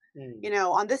pool,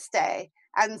 Mm, on this day."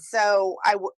 And so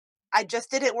I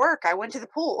just didn't work. I went to the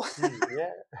pool. mm, yeah.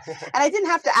 And I didn't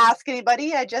have to ask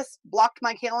anybody. I just blocked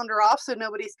my calendar off so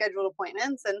nobody scheduled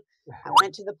appointments and I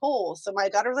went to the pool. So my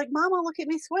daughter was like, "Mama, look at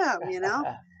me swim."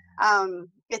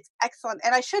 It's excellent.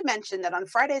 And I should mention that on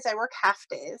Fridays I work half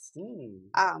days.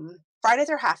 Mm. Fridays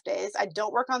are half days. I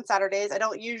don't work on Saturdays. I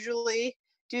don't usually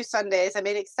do Sundays. I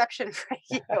made an exception for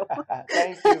you.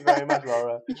 Thank you very much,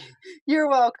 Laura. You're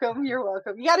welcome. You're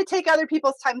welcome. You got to take other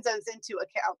people's time zones into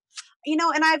account.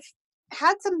 And I've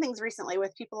had some things recently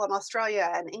with people in Australia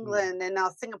and Mm. England and now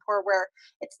Singapore where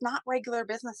it's not regular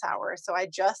business hours. So I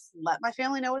just let my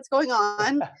family know what's going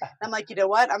on. I'm like, you know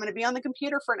what? I'm going to be on the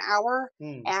computer for an hour.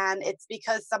 Mm, And it's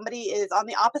because somebody is on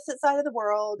the opposite side of the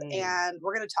world mm. and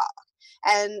we're going to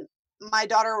talk. And my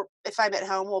daughter, if I'm at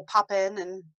home, will pop in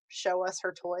and show us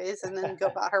her toys and then go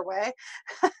about her way.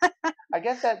 I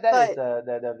guess that is But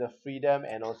the freedom,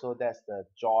 and also that's the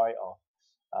joy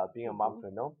of being a mhm,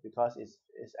 mompreneur, because it's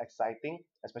exciting,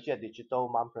 especially a digital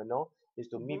mompreneur, is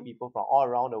to meet mhm. people from all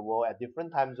around the world at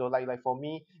different time zone. Like for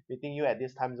me, meeting you at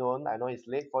this time zone, I know it's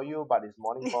late for you, but it's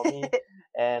morning for me.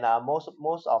 And most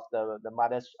of the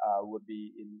mothers would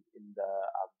be in the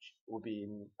would be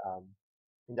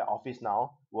in the office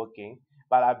now working.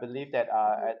 But I believe that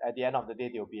Mhm. at the end of the day,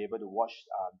 they'll be able to watch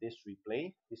this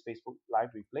replay, this Facebook Live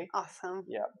replay. Awesome.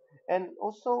 Yeah, and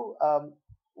also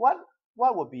what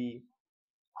would be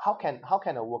how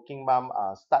can a working mom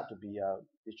start to be a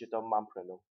digital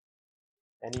mompreneur?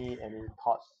 Any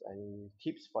thoughts, any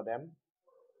tips for them?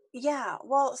 Yeah.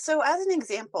 Well, so as an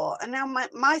example, and now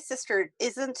my sister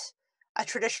isn't a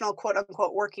traditional quote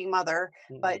unquote working mother,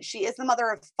 Mm-mm. but she is the mother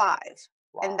of five.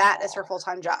 and that is her Wow.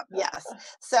 full-time job. Yes.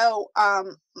 So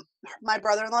my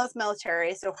brother-in-law is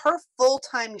military, so her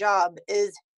full-time job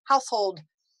is household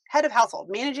head of household,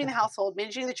 managing the household,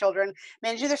 managing the children,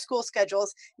 managing their school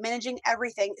schedules, managing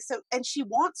everything. So and she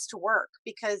wants to work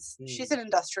because she's Mm, an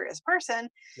industrious person,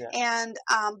 yeah. and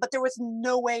but there was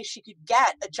no way she could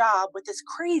get a job with this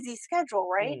crazy schedule,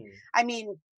 right? Mm, I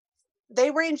mean,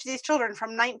 they range these children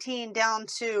from 19 down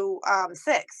to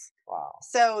 6. wow.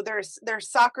 So there's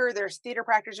soccer, there's theater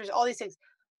practice, there's all these things.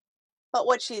 But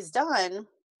what she's done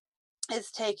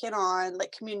is taken on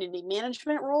like community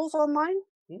management roles online,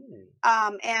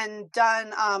 Mm, and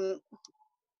done.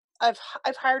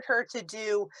 I've hired her to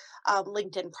do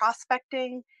LinkedIn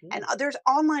prospecting, and mm, there's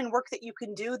online work that you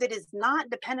can do that is not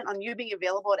dependent on you being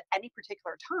available at any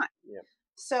particular time. yep.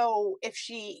 So if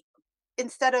she,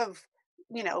 instead of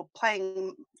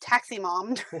playing taxi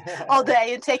mom all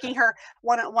day and taking her,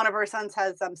 one of her sons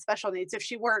has special needs, if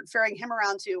she weren't ferrying him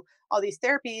around to all these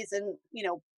therapies and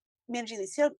managing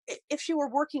these if she were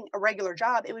working a regular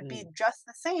job, it would be Mm, just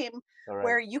the same, correct.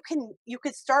 where you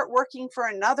could start working for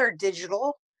another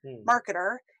digital Mm,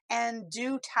 marketer and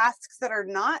do tasks that are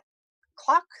not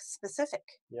clock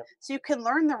specific. yep. So you can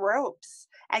learn the ropes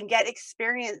and get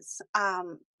experience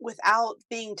without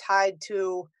being tied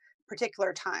to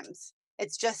particular times.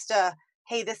 It's just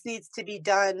hey, this needs to be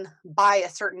done by a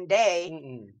certain day.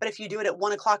 Mm-mm. But if you do it at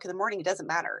 1 o'clock in the morning, it doesn't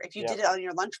matter. If you did Yep. it on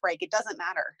your lunch break, it doesn't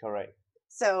matter. Correct.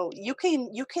 So you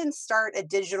can start a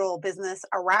digital business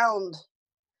around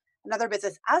another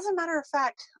business. As a matter of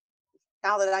fact,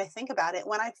 now that I think about it,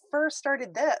 when I first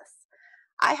started this,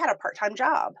 I had a part-time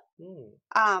job. Mm.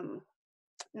 Um,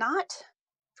 Not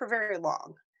for very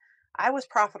long. I was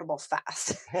profitable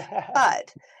fast.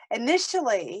 But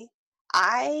initially,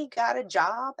 I got a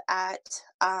job at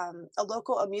a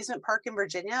local amusement park in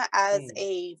Virginia as Mm,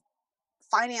 a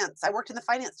finance. I worked in the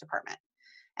finance department,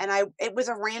 and it was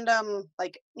a random,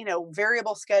 like,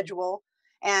 variable schedule,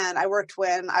 and I worked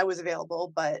when I was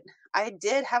available. But I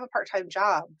did have a part-time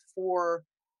job for,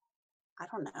 I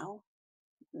don't know,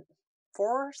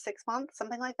 4 6 months,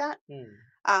 something like that. mm.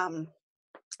 um,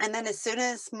 and then as soon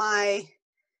as my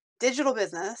digital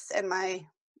business and my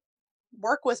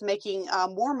work was making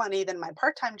more money than my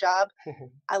part-time job,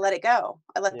 I let it go.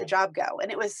 I let the Yep. job go,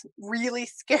 and it was really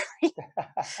scary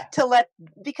to let,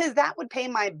 because that would pay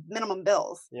my minimum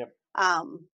bills. Yep.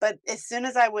 But as soon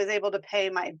as I was able to pay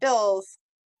my bills,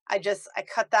 I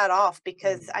cut that off,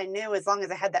 because Mm, I knew as long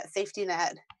as I had that safety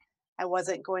net, I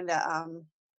wasn't going to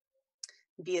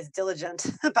be as diligent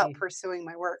about mm. pursuing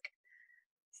my work.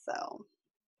 So,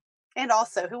 and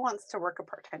also, who wants to work a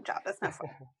part-time job? That's no fun.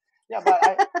 Yeah,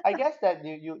 but I guess that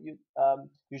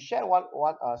you share one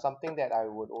something that I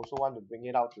would also want to bring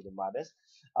it out to the mothers,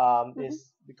 Hmm.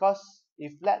 is because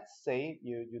if let's say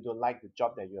you don't like the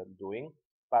job that you're doing,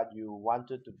 but you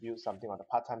wanted to build something on a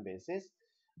part-time basis,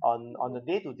 on Hmm. the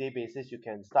day-to-day basis, you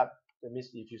can start. That means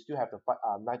if you still have the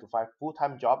 9 to 5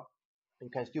 full-time job, you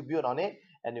can still build on it,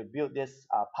 and you build this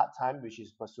part-time, which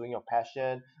is pursuing your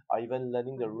passion, or even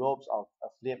learning the Hmm. ropes of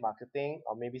affiliate marketing,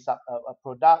 or maybe a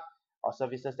product or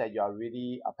services that you are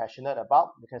really passionate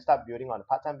about. You can start building on a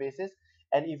part-time basis,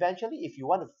 and eventually, if you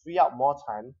want to free up more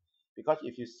time, because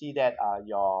if you see that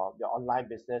your online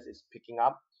business is picking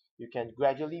up, you can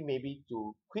gradually maybe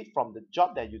to quit from the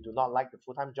job that you do not like, the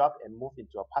full-time job, and move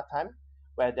into a part-time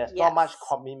where there's not much Yes.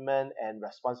 commitment and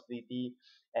responsibility,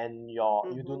 and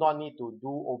you do Hmm. not need to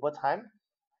do overtime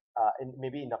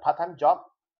maybe in a part-time job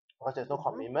because there's no Hmm.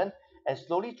 commitment, and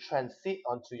slowly transit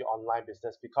onto your online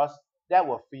business, because that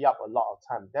will free up a lot of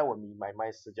time. That would be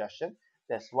my suggestion.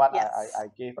 That's what I Yes.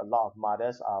 gave a lot of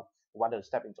mothers who wanted to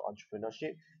step into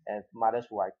entrepreneurship, and mothers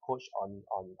who I coach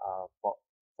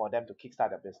for them to kickstart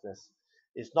their business.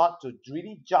 It's not to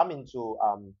really jump into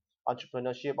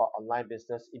entrepreneurship or online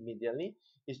business immediately.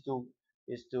 Is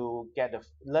to get the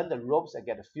learn the ropes and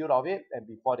get the feel of it, and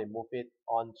before they move it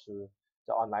on to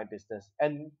the online business.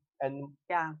 And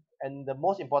Yeah. and the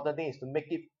most important thing is to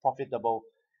make it profitable.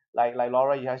 Like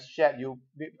Laura, you have shared, you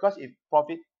because if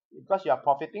profit because you are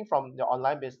profiting from your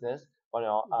online business, or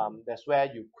Hmm. that's where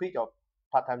you quit your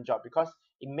part-time job, because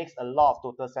it makes a lot of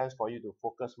total sense for you to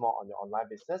focus more on your online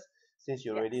business, since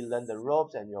you already learned the Yes.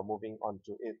 ropes and you're moving on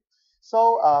to it.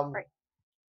 So Right.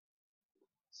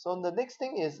 the next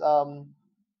thing is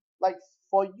like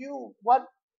for you, what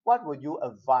would you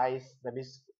advise? That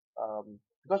means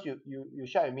because you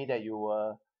shared with me that you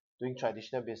were doing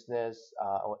traditional business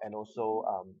and also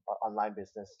Hmm. online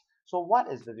business. So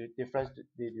what is the difference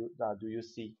do you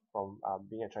see from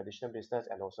being a traditional business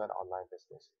and also an online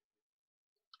business?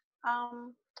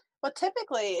 Um, Well,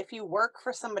 typically, if you work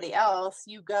for somebody else,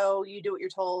 you go, you do what you're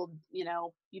told,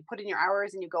 you put in your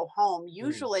hours and you go home.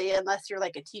 Mm, Usually, unless you're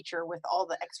like a teacher with all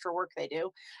the extra work they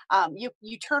do,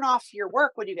 you turn off your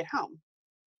work when you get home.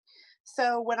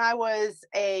 So when I was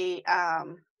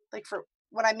like for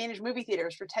when I managed movie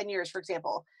theaters for 10 years, for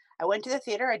example, I went to the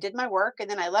theater, I did my work, and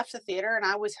then I left the theater and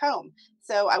I was home.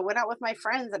 So I went out with my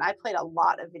friends and I played a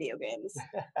lot of video games.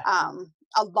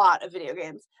 A lot of video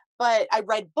games. But I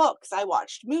read books, I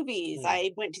watched movies, mm,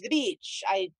 I went to the beach.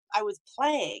 I was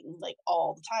playing like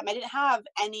all the time. I didn't have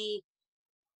any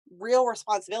real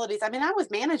responsibilities. I mean, I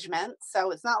was management,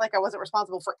 so it's not like I wasn't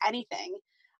responsible for anything.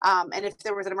 And if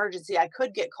there was an emergency, I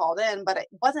could get called in, but it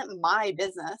wasn't my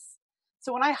business.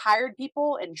 So when I hired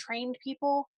people and trained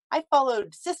people, I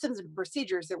followed systems and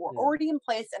procedures that were mm, already in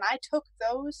place, and I took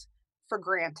those for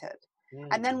granted.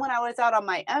 And then mm, when I was out on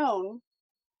my own,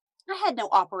 I had no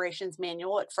operations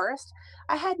manual at first.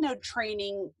 I had no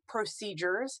training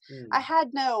procedures. I mm,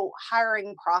 had no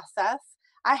hiring process.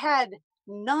 I had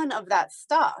none of that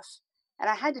stuff. And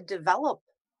I had to develop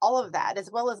all of that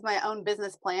as well as my own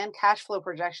business plan, cash flow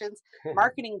projections,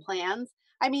 marketing plans.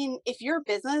 I mean, if your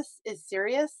business is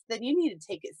serious, then you need to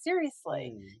take it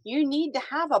seriously. mm, You need to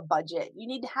have a budget. You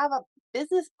need to have a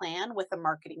business plan with a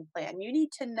marketing plan. You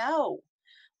need to know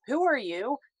who are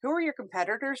you? Who are your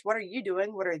competitors? What are you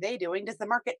doing? What are they doing? Does the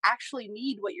market actually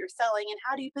need what you're selling and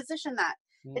how do you position that?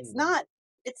 It's mm. not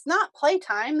it's not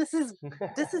playtime. This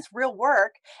is real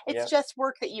work. It's Yep. just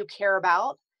work that you care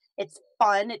about. It's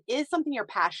fun. It is something you're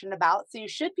passionate about. So you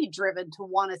should be driven to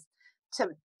want to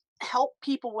help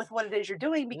people with what it is you're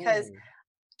doing because Mm,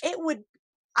 it would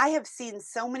I have seen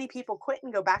so many people quit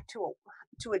and go back to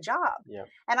a job.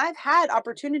 yep. And I've had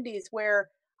opportunities where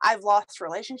I've lost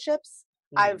relationships.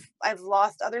 Mm, I've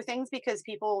lost other things because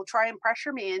people try and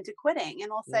pressure me into quitting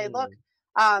and I'll say, "Look, mm,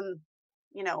 um,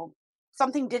 you know,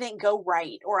 something didn't go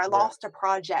right or I yep. lost a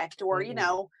project or,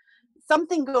 Mm-mm,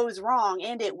 something goes wrong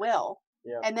and it will."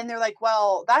 yep. And then they're like,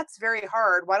 "Well, that's very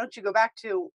hard. Why don't you go back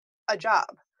to a job?"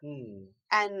 Mm,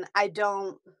 And I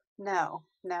don't no,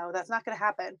 no, that's not gonna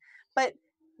happen. But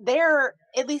there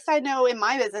at least I know in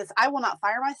my business, I will not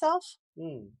fire myself.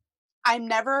 mm, I'm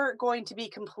never going to be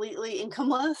completely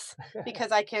incomeless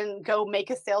because I can go make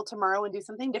a sale tomorrow and do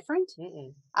something different.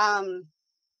 mm-mm, Um,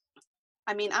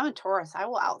 I mean, I'm a Taurus, I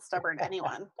will out stubborn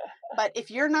anyone. But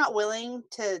if you're not willing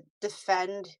to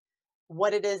defend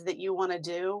what it is that you wanna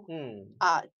do, mm,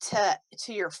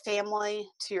 to your family,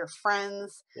 to your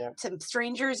friends, yep. to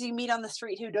strangers you meet on the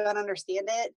street who don't understand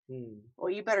it, Mm.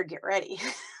 well, you better get ready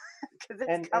because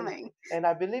it's And and coming. and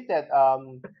I believe that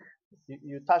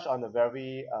you touch on a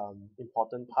very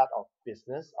important part of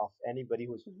business of anybody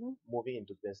who's Mhm, moving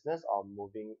into business or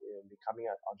moving becoming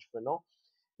an entrepreneur,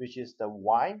 which is the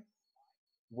mhm, why.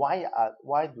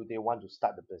 Why do they want to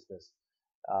start the business?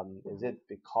 Is mhm. it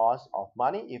because of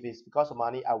money? If it's because of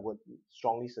money, I would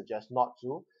strongly suggest not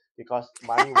to, because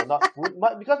money will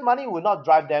not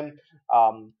drive them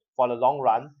for the long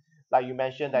run. Like you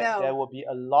mentioned, that there No. will be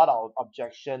a lot of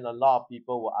objection, a lot of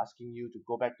people were asking you to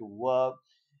go back to work,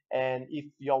 and if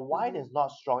your why Mhm. is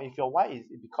not strong, if your why is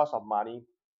because of money,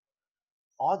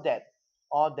 all that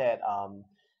all that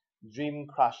dream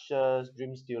crushers,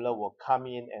 dream stealer will come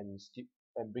in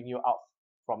and bring you out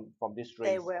from this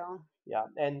They race. will. Yeah,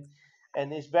 and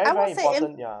it's very I will very say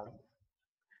important. Yeah.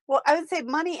 well, I would say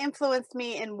money influenced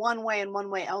me in one way and one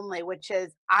way only, which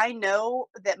is I know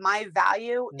that my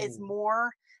value is Mm,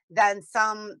 more than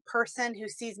some person who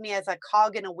sees me as a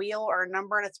cog in a wheel or a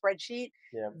number in a spreadsheet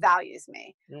yeah. values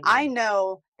me. I Mm-mm,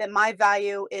 know that my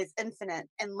value is infinite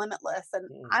and limitless, and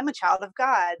mm-mm, I'm a child of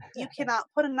God. You cannot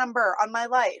put a number on my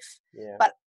life, yeah.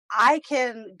 but I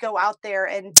can go out there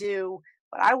and do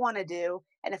what I want to do.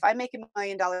 And if I make $1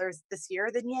 million this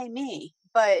year, then yay me.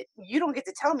 But you don't get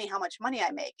to tell me how much money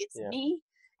I make. It's Yeah. me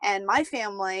and my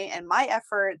family and my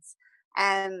efforts.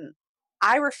 And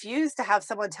I refuse to have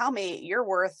someone tell me you're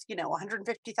worth,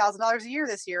 $150,000 a year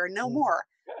this year and no Mm, more.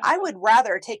 I would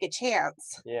rather take a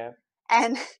chance yeah.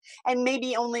 and and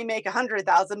maybe only make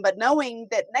 100,000, but knowing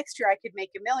that next year I could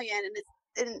make 1 million,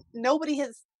 and nobody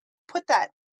has put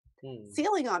that Mm.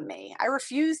 ceiling on me. I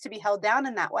refuse to be held down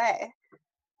in that way.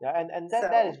 Yeah, and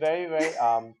that is So, very very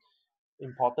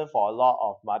important for a lot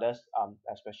of mothers,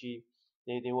 especially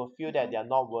they will feel that mhm, they are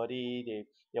not worthy,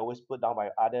 they always put down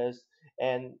by others.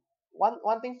 And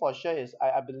one thing for sure is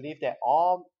I believe that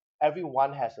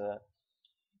everyone has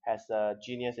a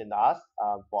genius in us,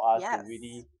 for us to yes.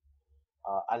 really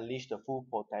unleash the full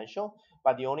potential.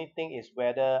 But the only thing is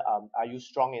whether are you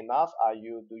strong enough,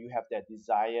 do you have that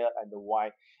desire and the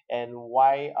why, and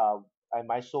why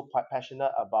am I so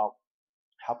passionate about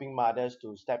helping mothers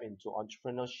to step into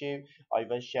entrepreneurship or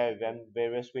even share with them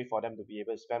various ways for them to be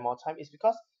able to spend more time is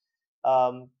because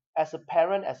as a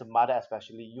parent, as a mother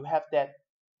especially, you have that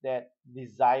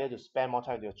desire to spend more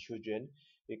time with your children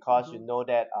because you Hmm. know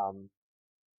that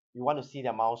you want to see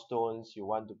their milestones, you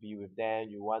want to be with them,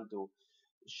 you want to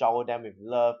shower them with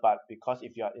love. But because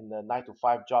if you're in the 9 to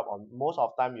 5 job, on most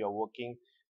of the time you're working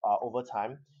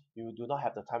overtime, you do not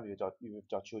have the time with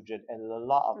your children, and a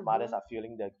lot of mothers Hmm. are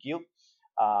feeling the guilt.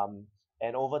 um,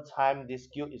 and over time this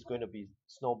guilt is going to be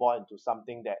snowball into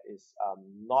something that is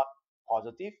not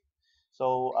positive.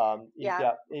 So if they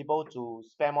Yeah. are able to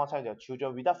spend more time with their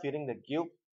children without feeling the guilt,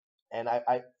 and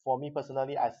I for me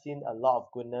personally, I've seen a lot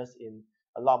of goodness in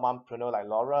a lot of mompreneur like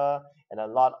Laura, and a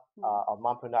lot Mhm. of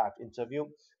mompreneur I've interviewed.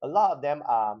 A lot of them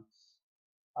are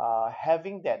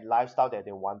having that lifestyle that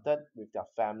they wanted with their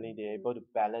family. They're able to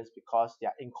balance because they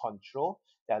are in control.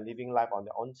 They are living life on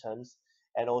their own terms,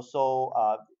 and also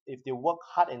if they work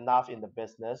hard enough in the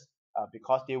business,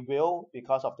 because they will,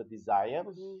 because of the desire,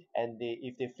 Mhm. and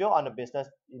if they fail on the business,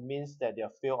 it means that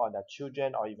they'll fail on their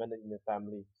children or even in the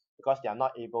family because they are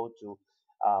not able to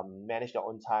manage their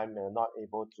own time and not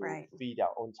able to Right. free their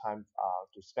own time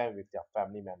to spend with their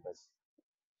family members.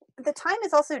 The time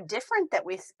is also different that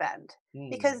we spend Hmm.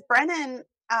 because Brennan,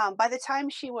 by the time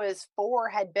she was 4,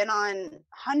 had been on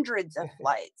hundreds of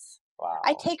flights. Wow.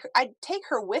 I take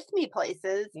her with me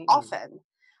places Mm-mm. often.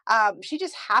 She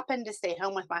just happened to stay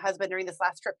home with my husband during this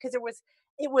last trip because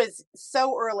it was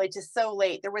so early to so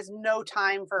late. There was no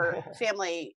time for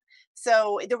family,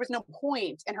 so there was no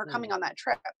point in her coming Mm, on that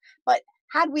trip. But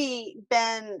had we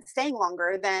been staying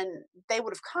longer, then they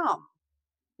would have come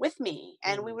with me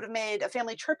and we mm, would have made a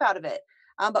family trip out of it.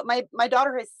 But my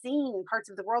daughter has seen parts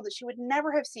of the world that she would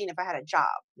never have seen if I had a job.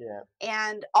 yeah.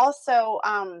 And also,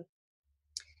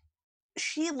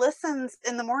 she listens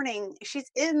in the morning. She's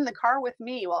in the car with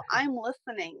me while I'm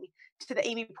listening to the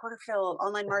Amy Porterfield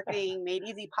Online Marketing Made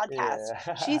Easy podcast.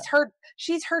 Yeah.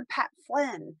 She's heard Pat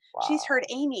Flynn. She's heard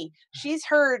Wow. Amy. She's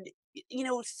heard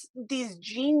these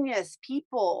genius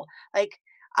people like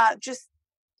just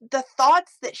the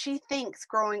thoughts that she thinks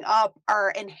growing up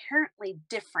are inherently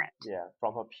different, Yeah,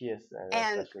 from her peers,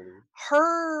 and especially.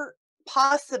 her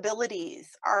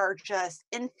possibilities are just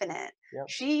infinite. Yep.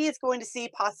 She is going to see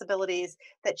possibilities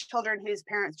that children whose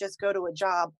parents just go to a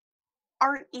job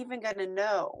aren't even going to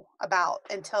know about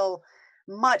until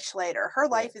much later. Her Yeah.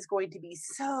 life is going to be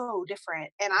so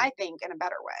different, and I think in a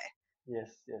better way.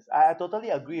 Yes, yes. I totally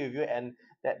agree with you, and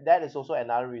that is also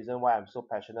another reason why I'm so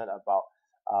passionate about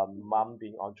Mhm. mom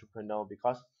being entrepreneur,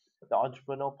 because the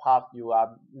entrepreneur path, you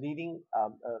are leading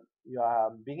you are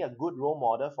being a good role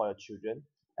model for your children,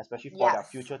 especially for their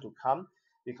Yes. future to come,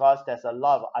 because there's a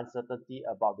lot of uncertainty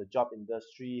about the job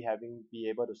industry, having be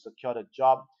able to secure the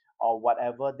job or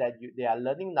whatever that they are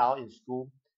learning now in school.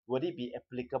 Would it be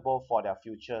applicable for their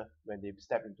future when they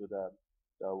step into the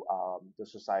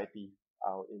society,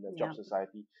 in the job Yeah.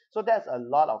 society? So there's a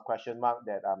lot of question mark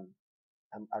that I'm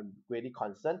really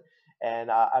concerned,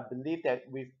 and I believe that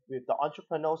with the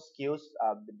entrepreneurial skills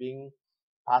being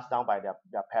passed down by their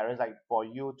parents, like for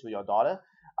you to your daughter,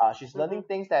 she's learning Hmm.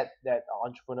 things that an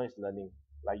entrepreneur is learning,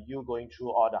 like you going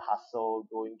through all the hustle,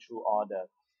 going through all the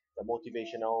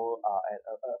motivational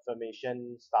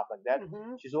affirmation stuff like that.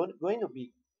 Hmm. She's going to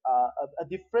be a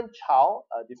different child,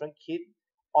 a different kid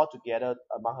altogether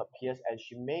among her peers, and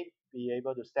she may be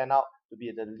able to stand out to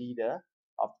be the leader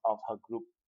of her group.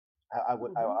 Hmm.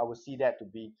 I would see that to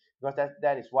be, because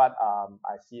that is what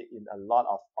I see in a lot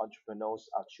of entrepreneurs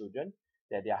children,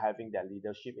 that they are having their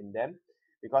leadership in them,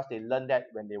 because they learned that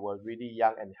when they were really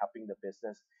young and helping the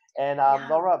business. And Yeah.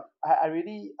 Laura, I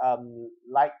really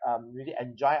really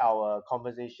enjoy our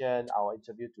conversation, our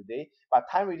interview today, but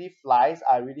time really flies.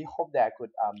 I really hope that I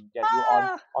could get you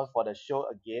Ah, on for the show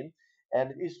again.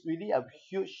 And it's really a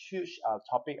huge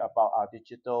topic about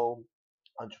digital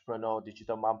entrepreneur,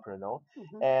 digital mompreneur.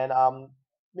 mhm. And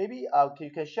maybe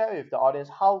you can share with the audience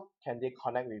how can they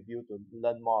connect with you to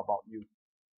learn more about you.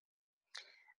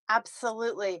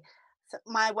 Absolutely. So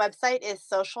my website is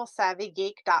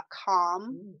socialsavvygeek.com.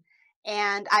 Mm,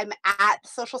 And I'm at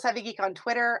Social Savvy Geek on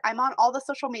Twitter. I'm on all the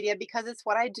social media because it's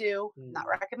what I do. Not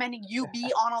mm. recommending you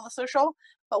be on all the social,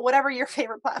 but whatever your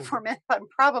favorite platform is, I'm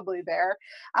probably there.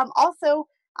 Also,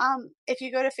 if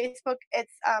you go to Facebook,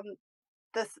 it's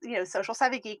Social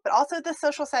Savvy Geek, but also the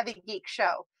Social Savvy Geek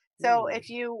Show. So Mm. if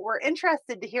you were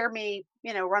interested to hear me,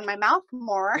 run my mouth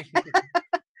more,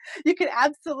 you can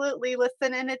absolutely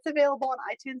listen, and it's available on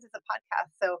iTunes as a podcast.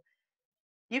 So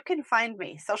you can find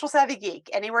me, Social Savvy Geek,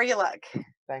 anywhere you look.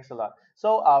 Thanks a lot.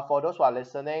 So for those who are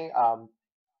listening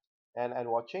and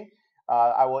watching,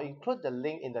 I will include the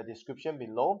link in the description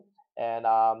below, and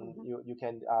Mhm.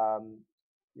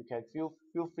 you can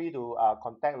feel free to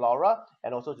contact Laura,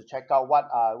 and also to check out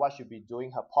what she'll be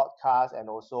doing, her podcast, and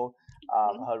also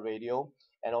Mhm. her radio,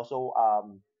 and also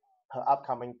her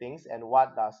upcoming things, and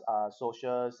what does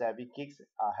social savvy gigs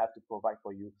have to provide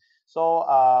for you. So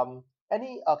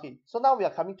any okay, so now we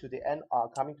are coming to the end,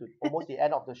 coming to almost the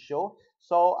end of the show.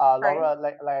 So Right. Laura,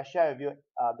 like I shared with you,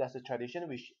 there's a tradition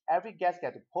which every guest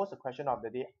get to pose a question of the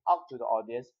day out to the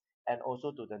audience and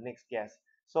also to the next guest.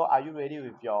 So are you ready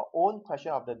with your own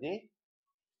question of the day?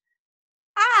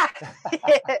 Ah,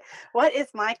 what is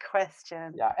my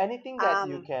question? Yeah, anything that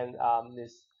you Um, can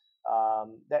is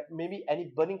that maybe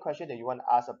any burning question that you want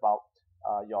to ask about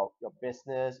your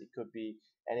business. It could be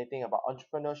anything about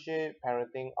entrepreneurship,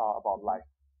 parenting, or about life.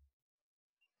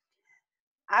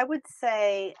 I would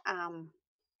say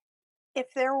if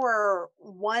there were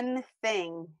one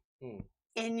thing Mm,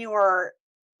 in your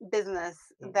business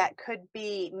mm, that could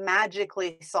be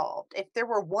magically solved, if there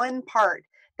were one part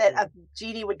that mm, a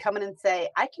genie would come in and say,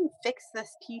 I can fix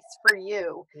this piece for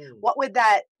you, mm. what would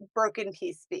that broken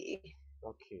piece be?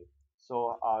 Okay.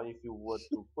 So if you were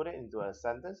to put it into a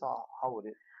sentence, how would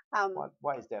it? Um,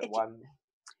 What is that if you, one?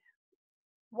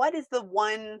 what is the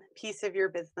one piece of your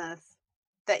business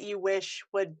that you wish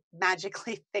would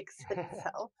magically fix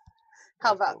itself?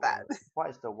 How What's the about that? one? What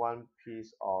is the one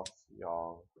piece of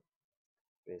your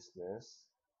business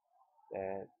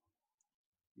that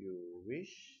you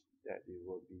wish that it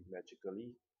would be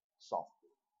magically solved?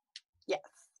 Yes,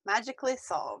 magically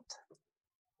solved,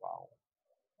 Wow.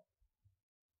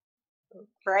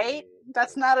 right? Okay.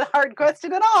 That's That's not a hard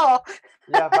question at all.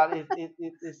 yeah, but it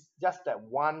is just that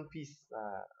one piece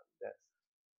that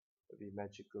will be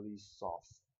magically solved.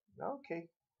 Okay.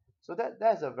 So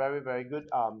that's a very good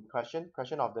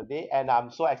question of the day, and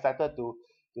I'm so excited to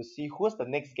see who's the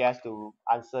next guest to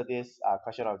answer this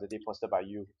question of the day posted by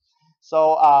you.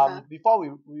 So Uh, before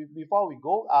we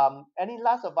go, any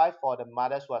last advice for the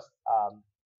mothers who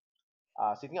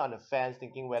are sitting on the fence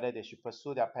thinking whether they should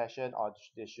pursue their passion or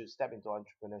they should step into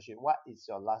entrepreneurship? What is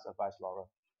your last advice, Laura,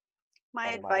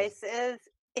 my for the mothers? advice is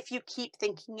if you keep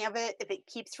thinking of it, if it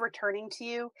keeps returning to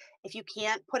you, if you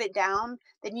can't put it down,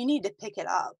 then you need to pick it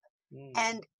up. Mm.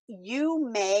 And you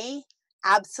may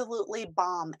absolutely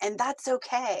bomb, and that's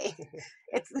okay.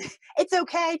 It's it's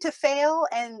okay to fail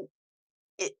and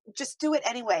just do it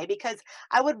anyway because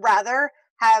I would rather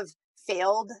have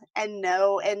failed and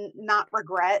know and not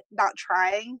regret not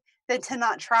trying than to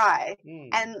not try. Mm.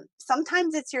 And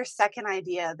sometimes it's your second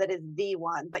idea that is the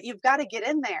one, but you've got to get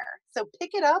in there. So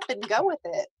pick it up and go with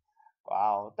it.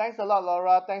 Wow. Thanks a lot,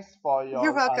 Laura. Thanks for You're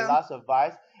your welcome. last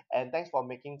advice, and thanks for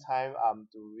making time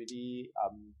to really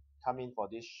come in for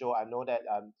this show. I know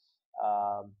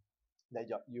um that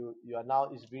you are now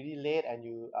it's really late and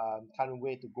you can't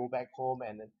wait to go back home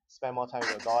and then spend more time with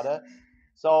your daughter.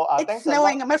 So It's thanks a lot.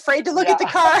 snowing. I'm afraid to look Yeah. at the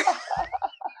car.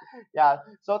 Yeah.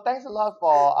 So thanks a lot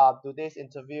for today's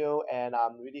interview, and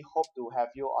really hope to have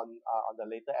you on the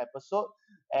later episode.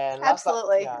 And last but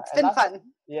Absolutely. yeah, It's and been last but fun.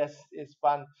 yes, it's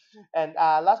fun. And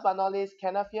last but not least,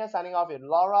 Kenneth here signing off with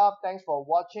Laura. Thanks for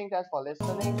watching. Thanks for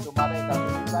listening to Mother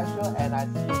Industrial Life Show, and I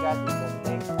see you guys in the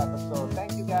next episode.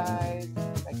 Thank you guys.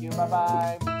 Thank you. Bye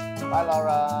bye. Bye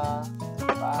Laura.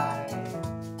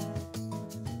 Bye.